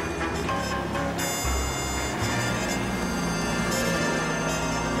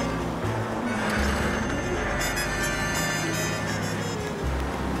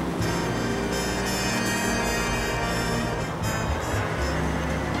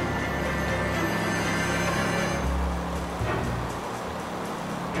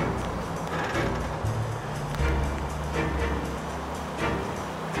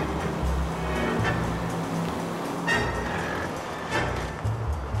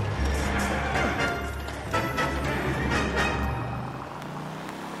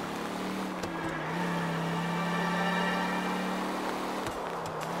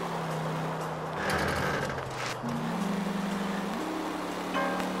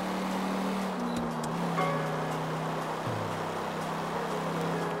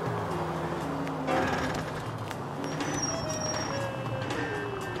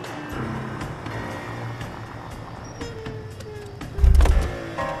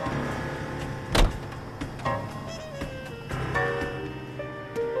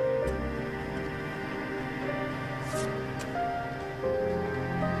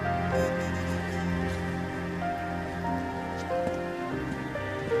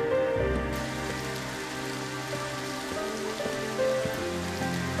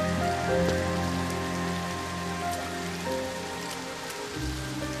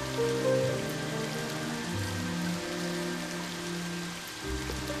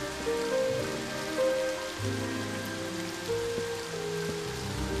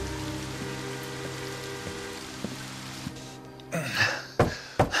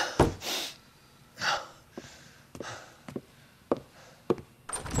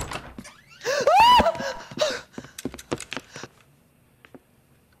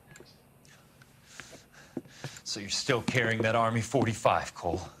 So you're still carrying that Army 45,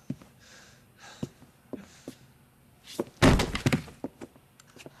 Cole?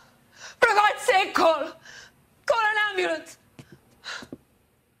 For God's sake, Cole! Call an ambulance!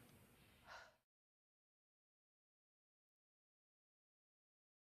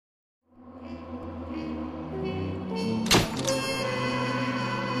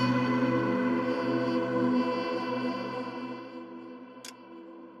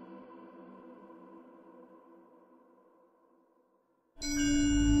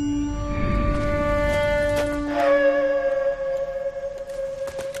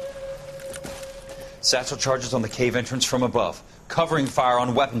 Satchel charges on the cave entrance from above. Covering fire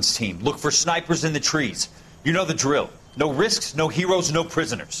on weapons team. Look for snipers in the trees. You know the drill. No risks, no heroes, no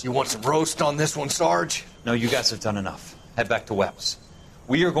prisoners. You want some roast on this one, Sarge? No, you guys have done enough. Head back to Webb's.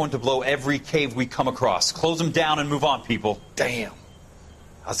 We are going to blow every cave we come across. Close them down and move on, people. Damn.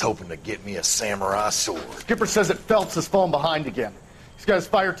 I was hoping to get me a samurai sword. Skipper says that Phelps has fallen behind again. He's got his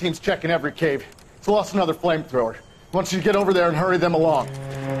fire teams checking every cave. He's lost another flamethrower. He wants you to get over there and hurry them along.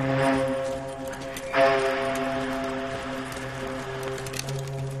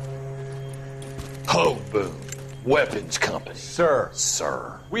 Ho, Boom. Weapons Company. Sir.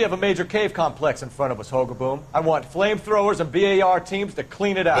 Sir. We have a major cave complex in front of us, Hogaboom. I want flamethrowers and BAR teams to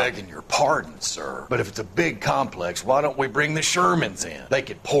clean it out. Begging your pardon, sir. But if it's a big complex, why don't we bring the Shermans in? They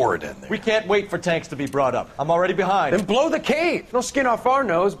could pour it in there. We can't wait for tanks to be brought up. I'm already behind. Then blow the cave. No skin off our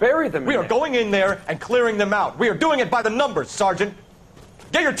nose. Bury them. We are going in there and clearing them out. We are doing it by the numbers, Sergeant.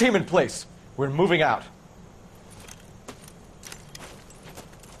 Get your team in place. We're moving out.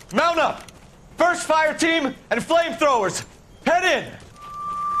 Mount up! First fire team and flamethrowers. Head in!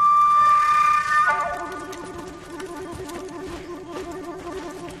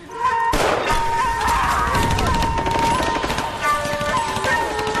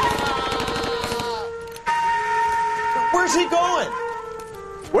 Where's he going?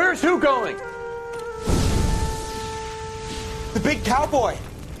 Where's who going? The big cowboy.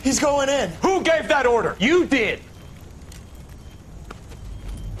 He's going in. Who gave that order? You did.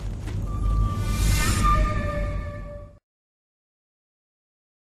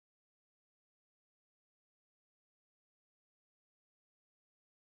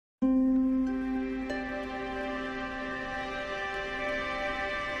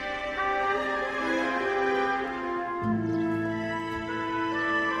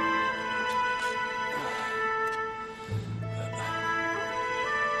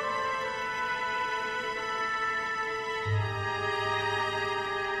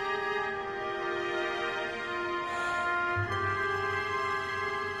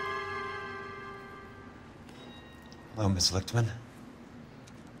 Hello, Miss Lichtman.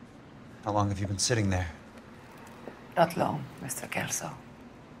 How long have you been sitting there? Not long, Mr. Kelso.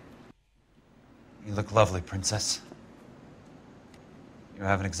 You look lovely, Princess. You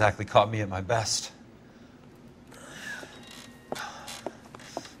haven't exactly caught me at my best.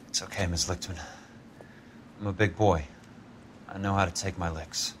 It's okay, Miss Lichtman. I'm a big boy. I know how to take my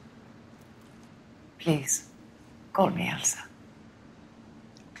licks. Please, call me Elsa.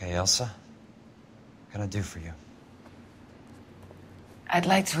 Okay, Elsa? What can I do for you? I'd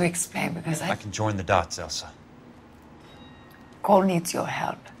like to explain because I can join the dots, Elsa. Cole needs your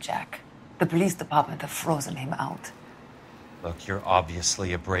help, Jack. The police department have frozen him out. Look, you're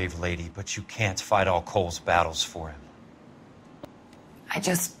obviously a brave lady, but you can't fight all Cole's battles for him. I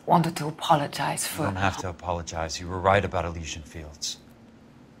just wanted to apologize for... You don't have to apologize. You were right about Elysian Fields.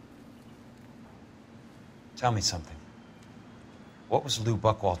 Tell me something. What was Lou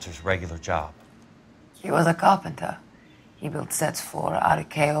Buckwalter's regular job? He was a carpenter. He built sets for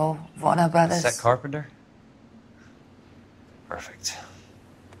RKO, Warner Brothers. Set carpenter? Perfect.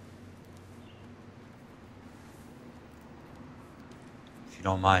 If you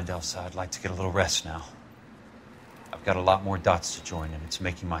don't mind, Elsa, I'd like to get a little rest now. I've got a lot more dots to join, and it's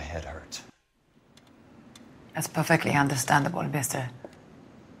making my head hurt. That's perfectly understandable, Mr.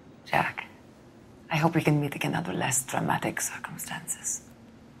 Jack. I hope we can meet again under less dramatic circumstances.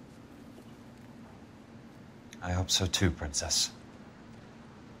 I hope so too, Princess.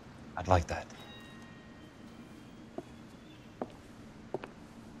 I'd like that.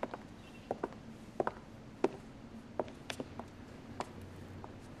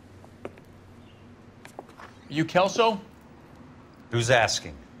 You Kelso? Who's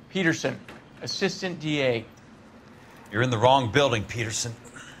asking? Peterson, Assistant DA. You're in the wrong building, Peterson.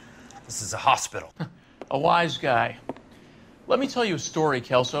 This is a hospital. A wise guy. Let me tell you a story,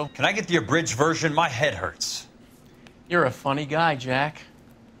 Kelso. Can I get the abridged version? My head hurts. You're a funny guy, Jack.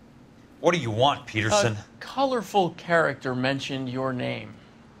 What do you want, Peterson? A colorful character mentioned your name.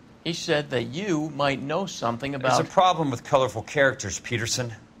 He said that you might know something about... There's a problem with colorful characters,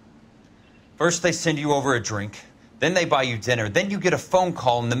 Peterson. First they send you over a drink, then they buy you dinner, then you get a phone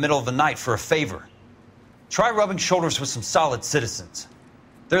call in the middle of the night for a favor. Try rubbing shoulders with some solid citizens.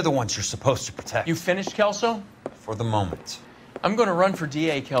 They're the ones you're supposed to protect. You finished, Kelso? For the moment. I'm going to run for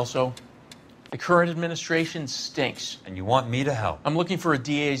DA, Kelso. The current administration stinks. And you want me to help? I'm looking for a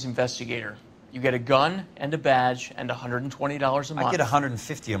DA's investigator. You get a gun and a badge and $120 a month. I get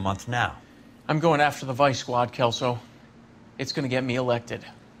 $150 a month now. I'm going after the Vice Squad, Kelso. It's going to get me elected.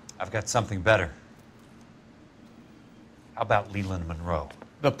 I've got something better. How about Leland Monroe?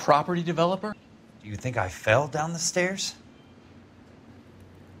 The property developer? Do you think I fell down the stairs?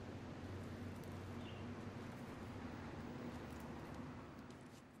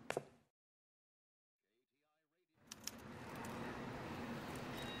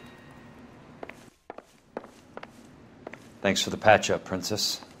 Thanks for the patch-up,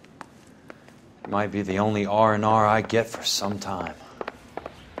 Princess. It might be the only R&R I get for some time.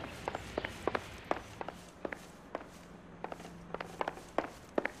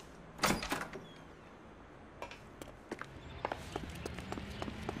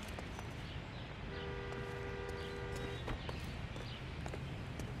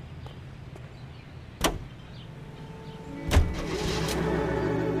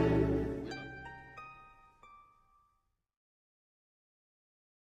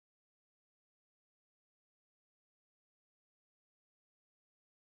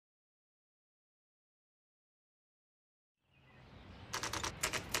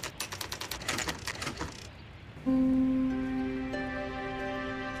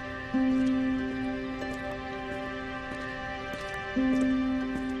 Thank you.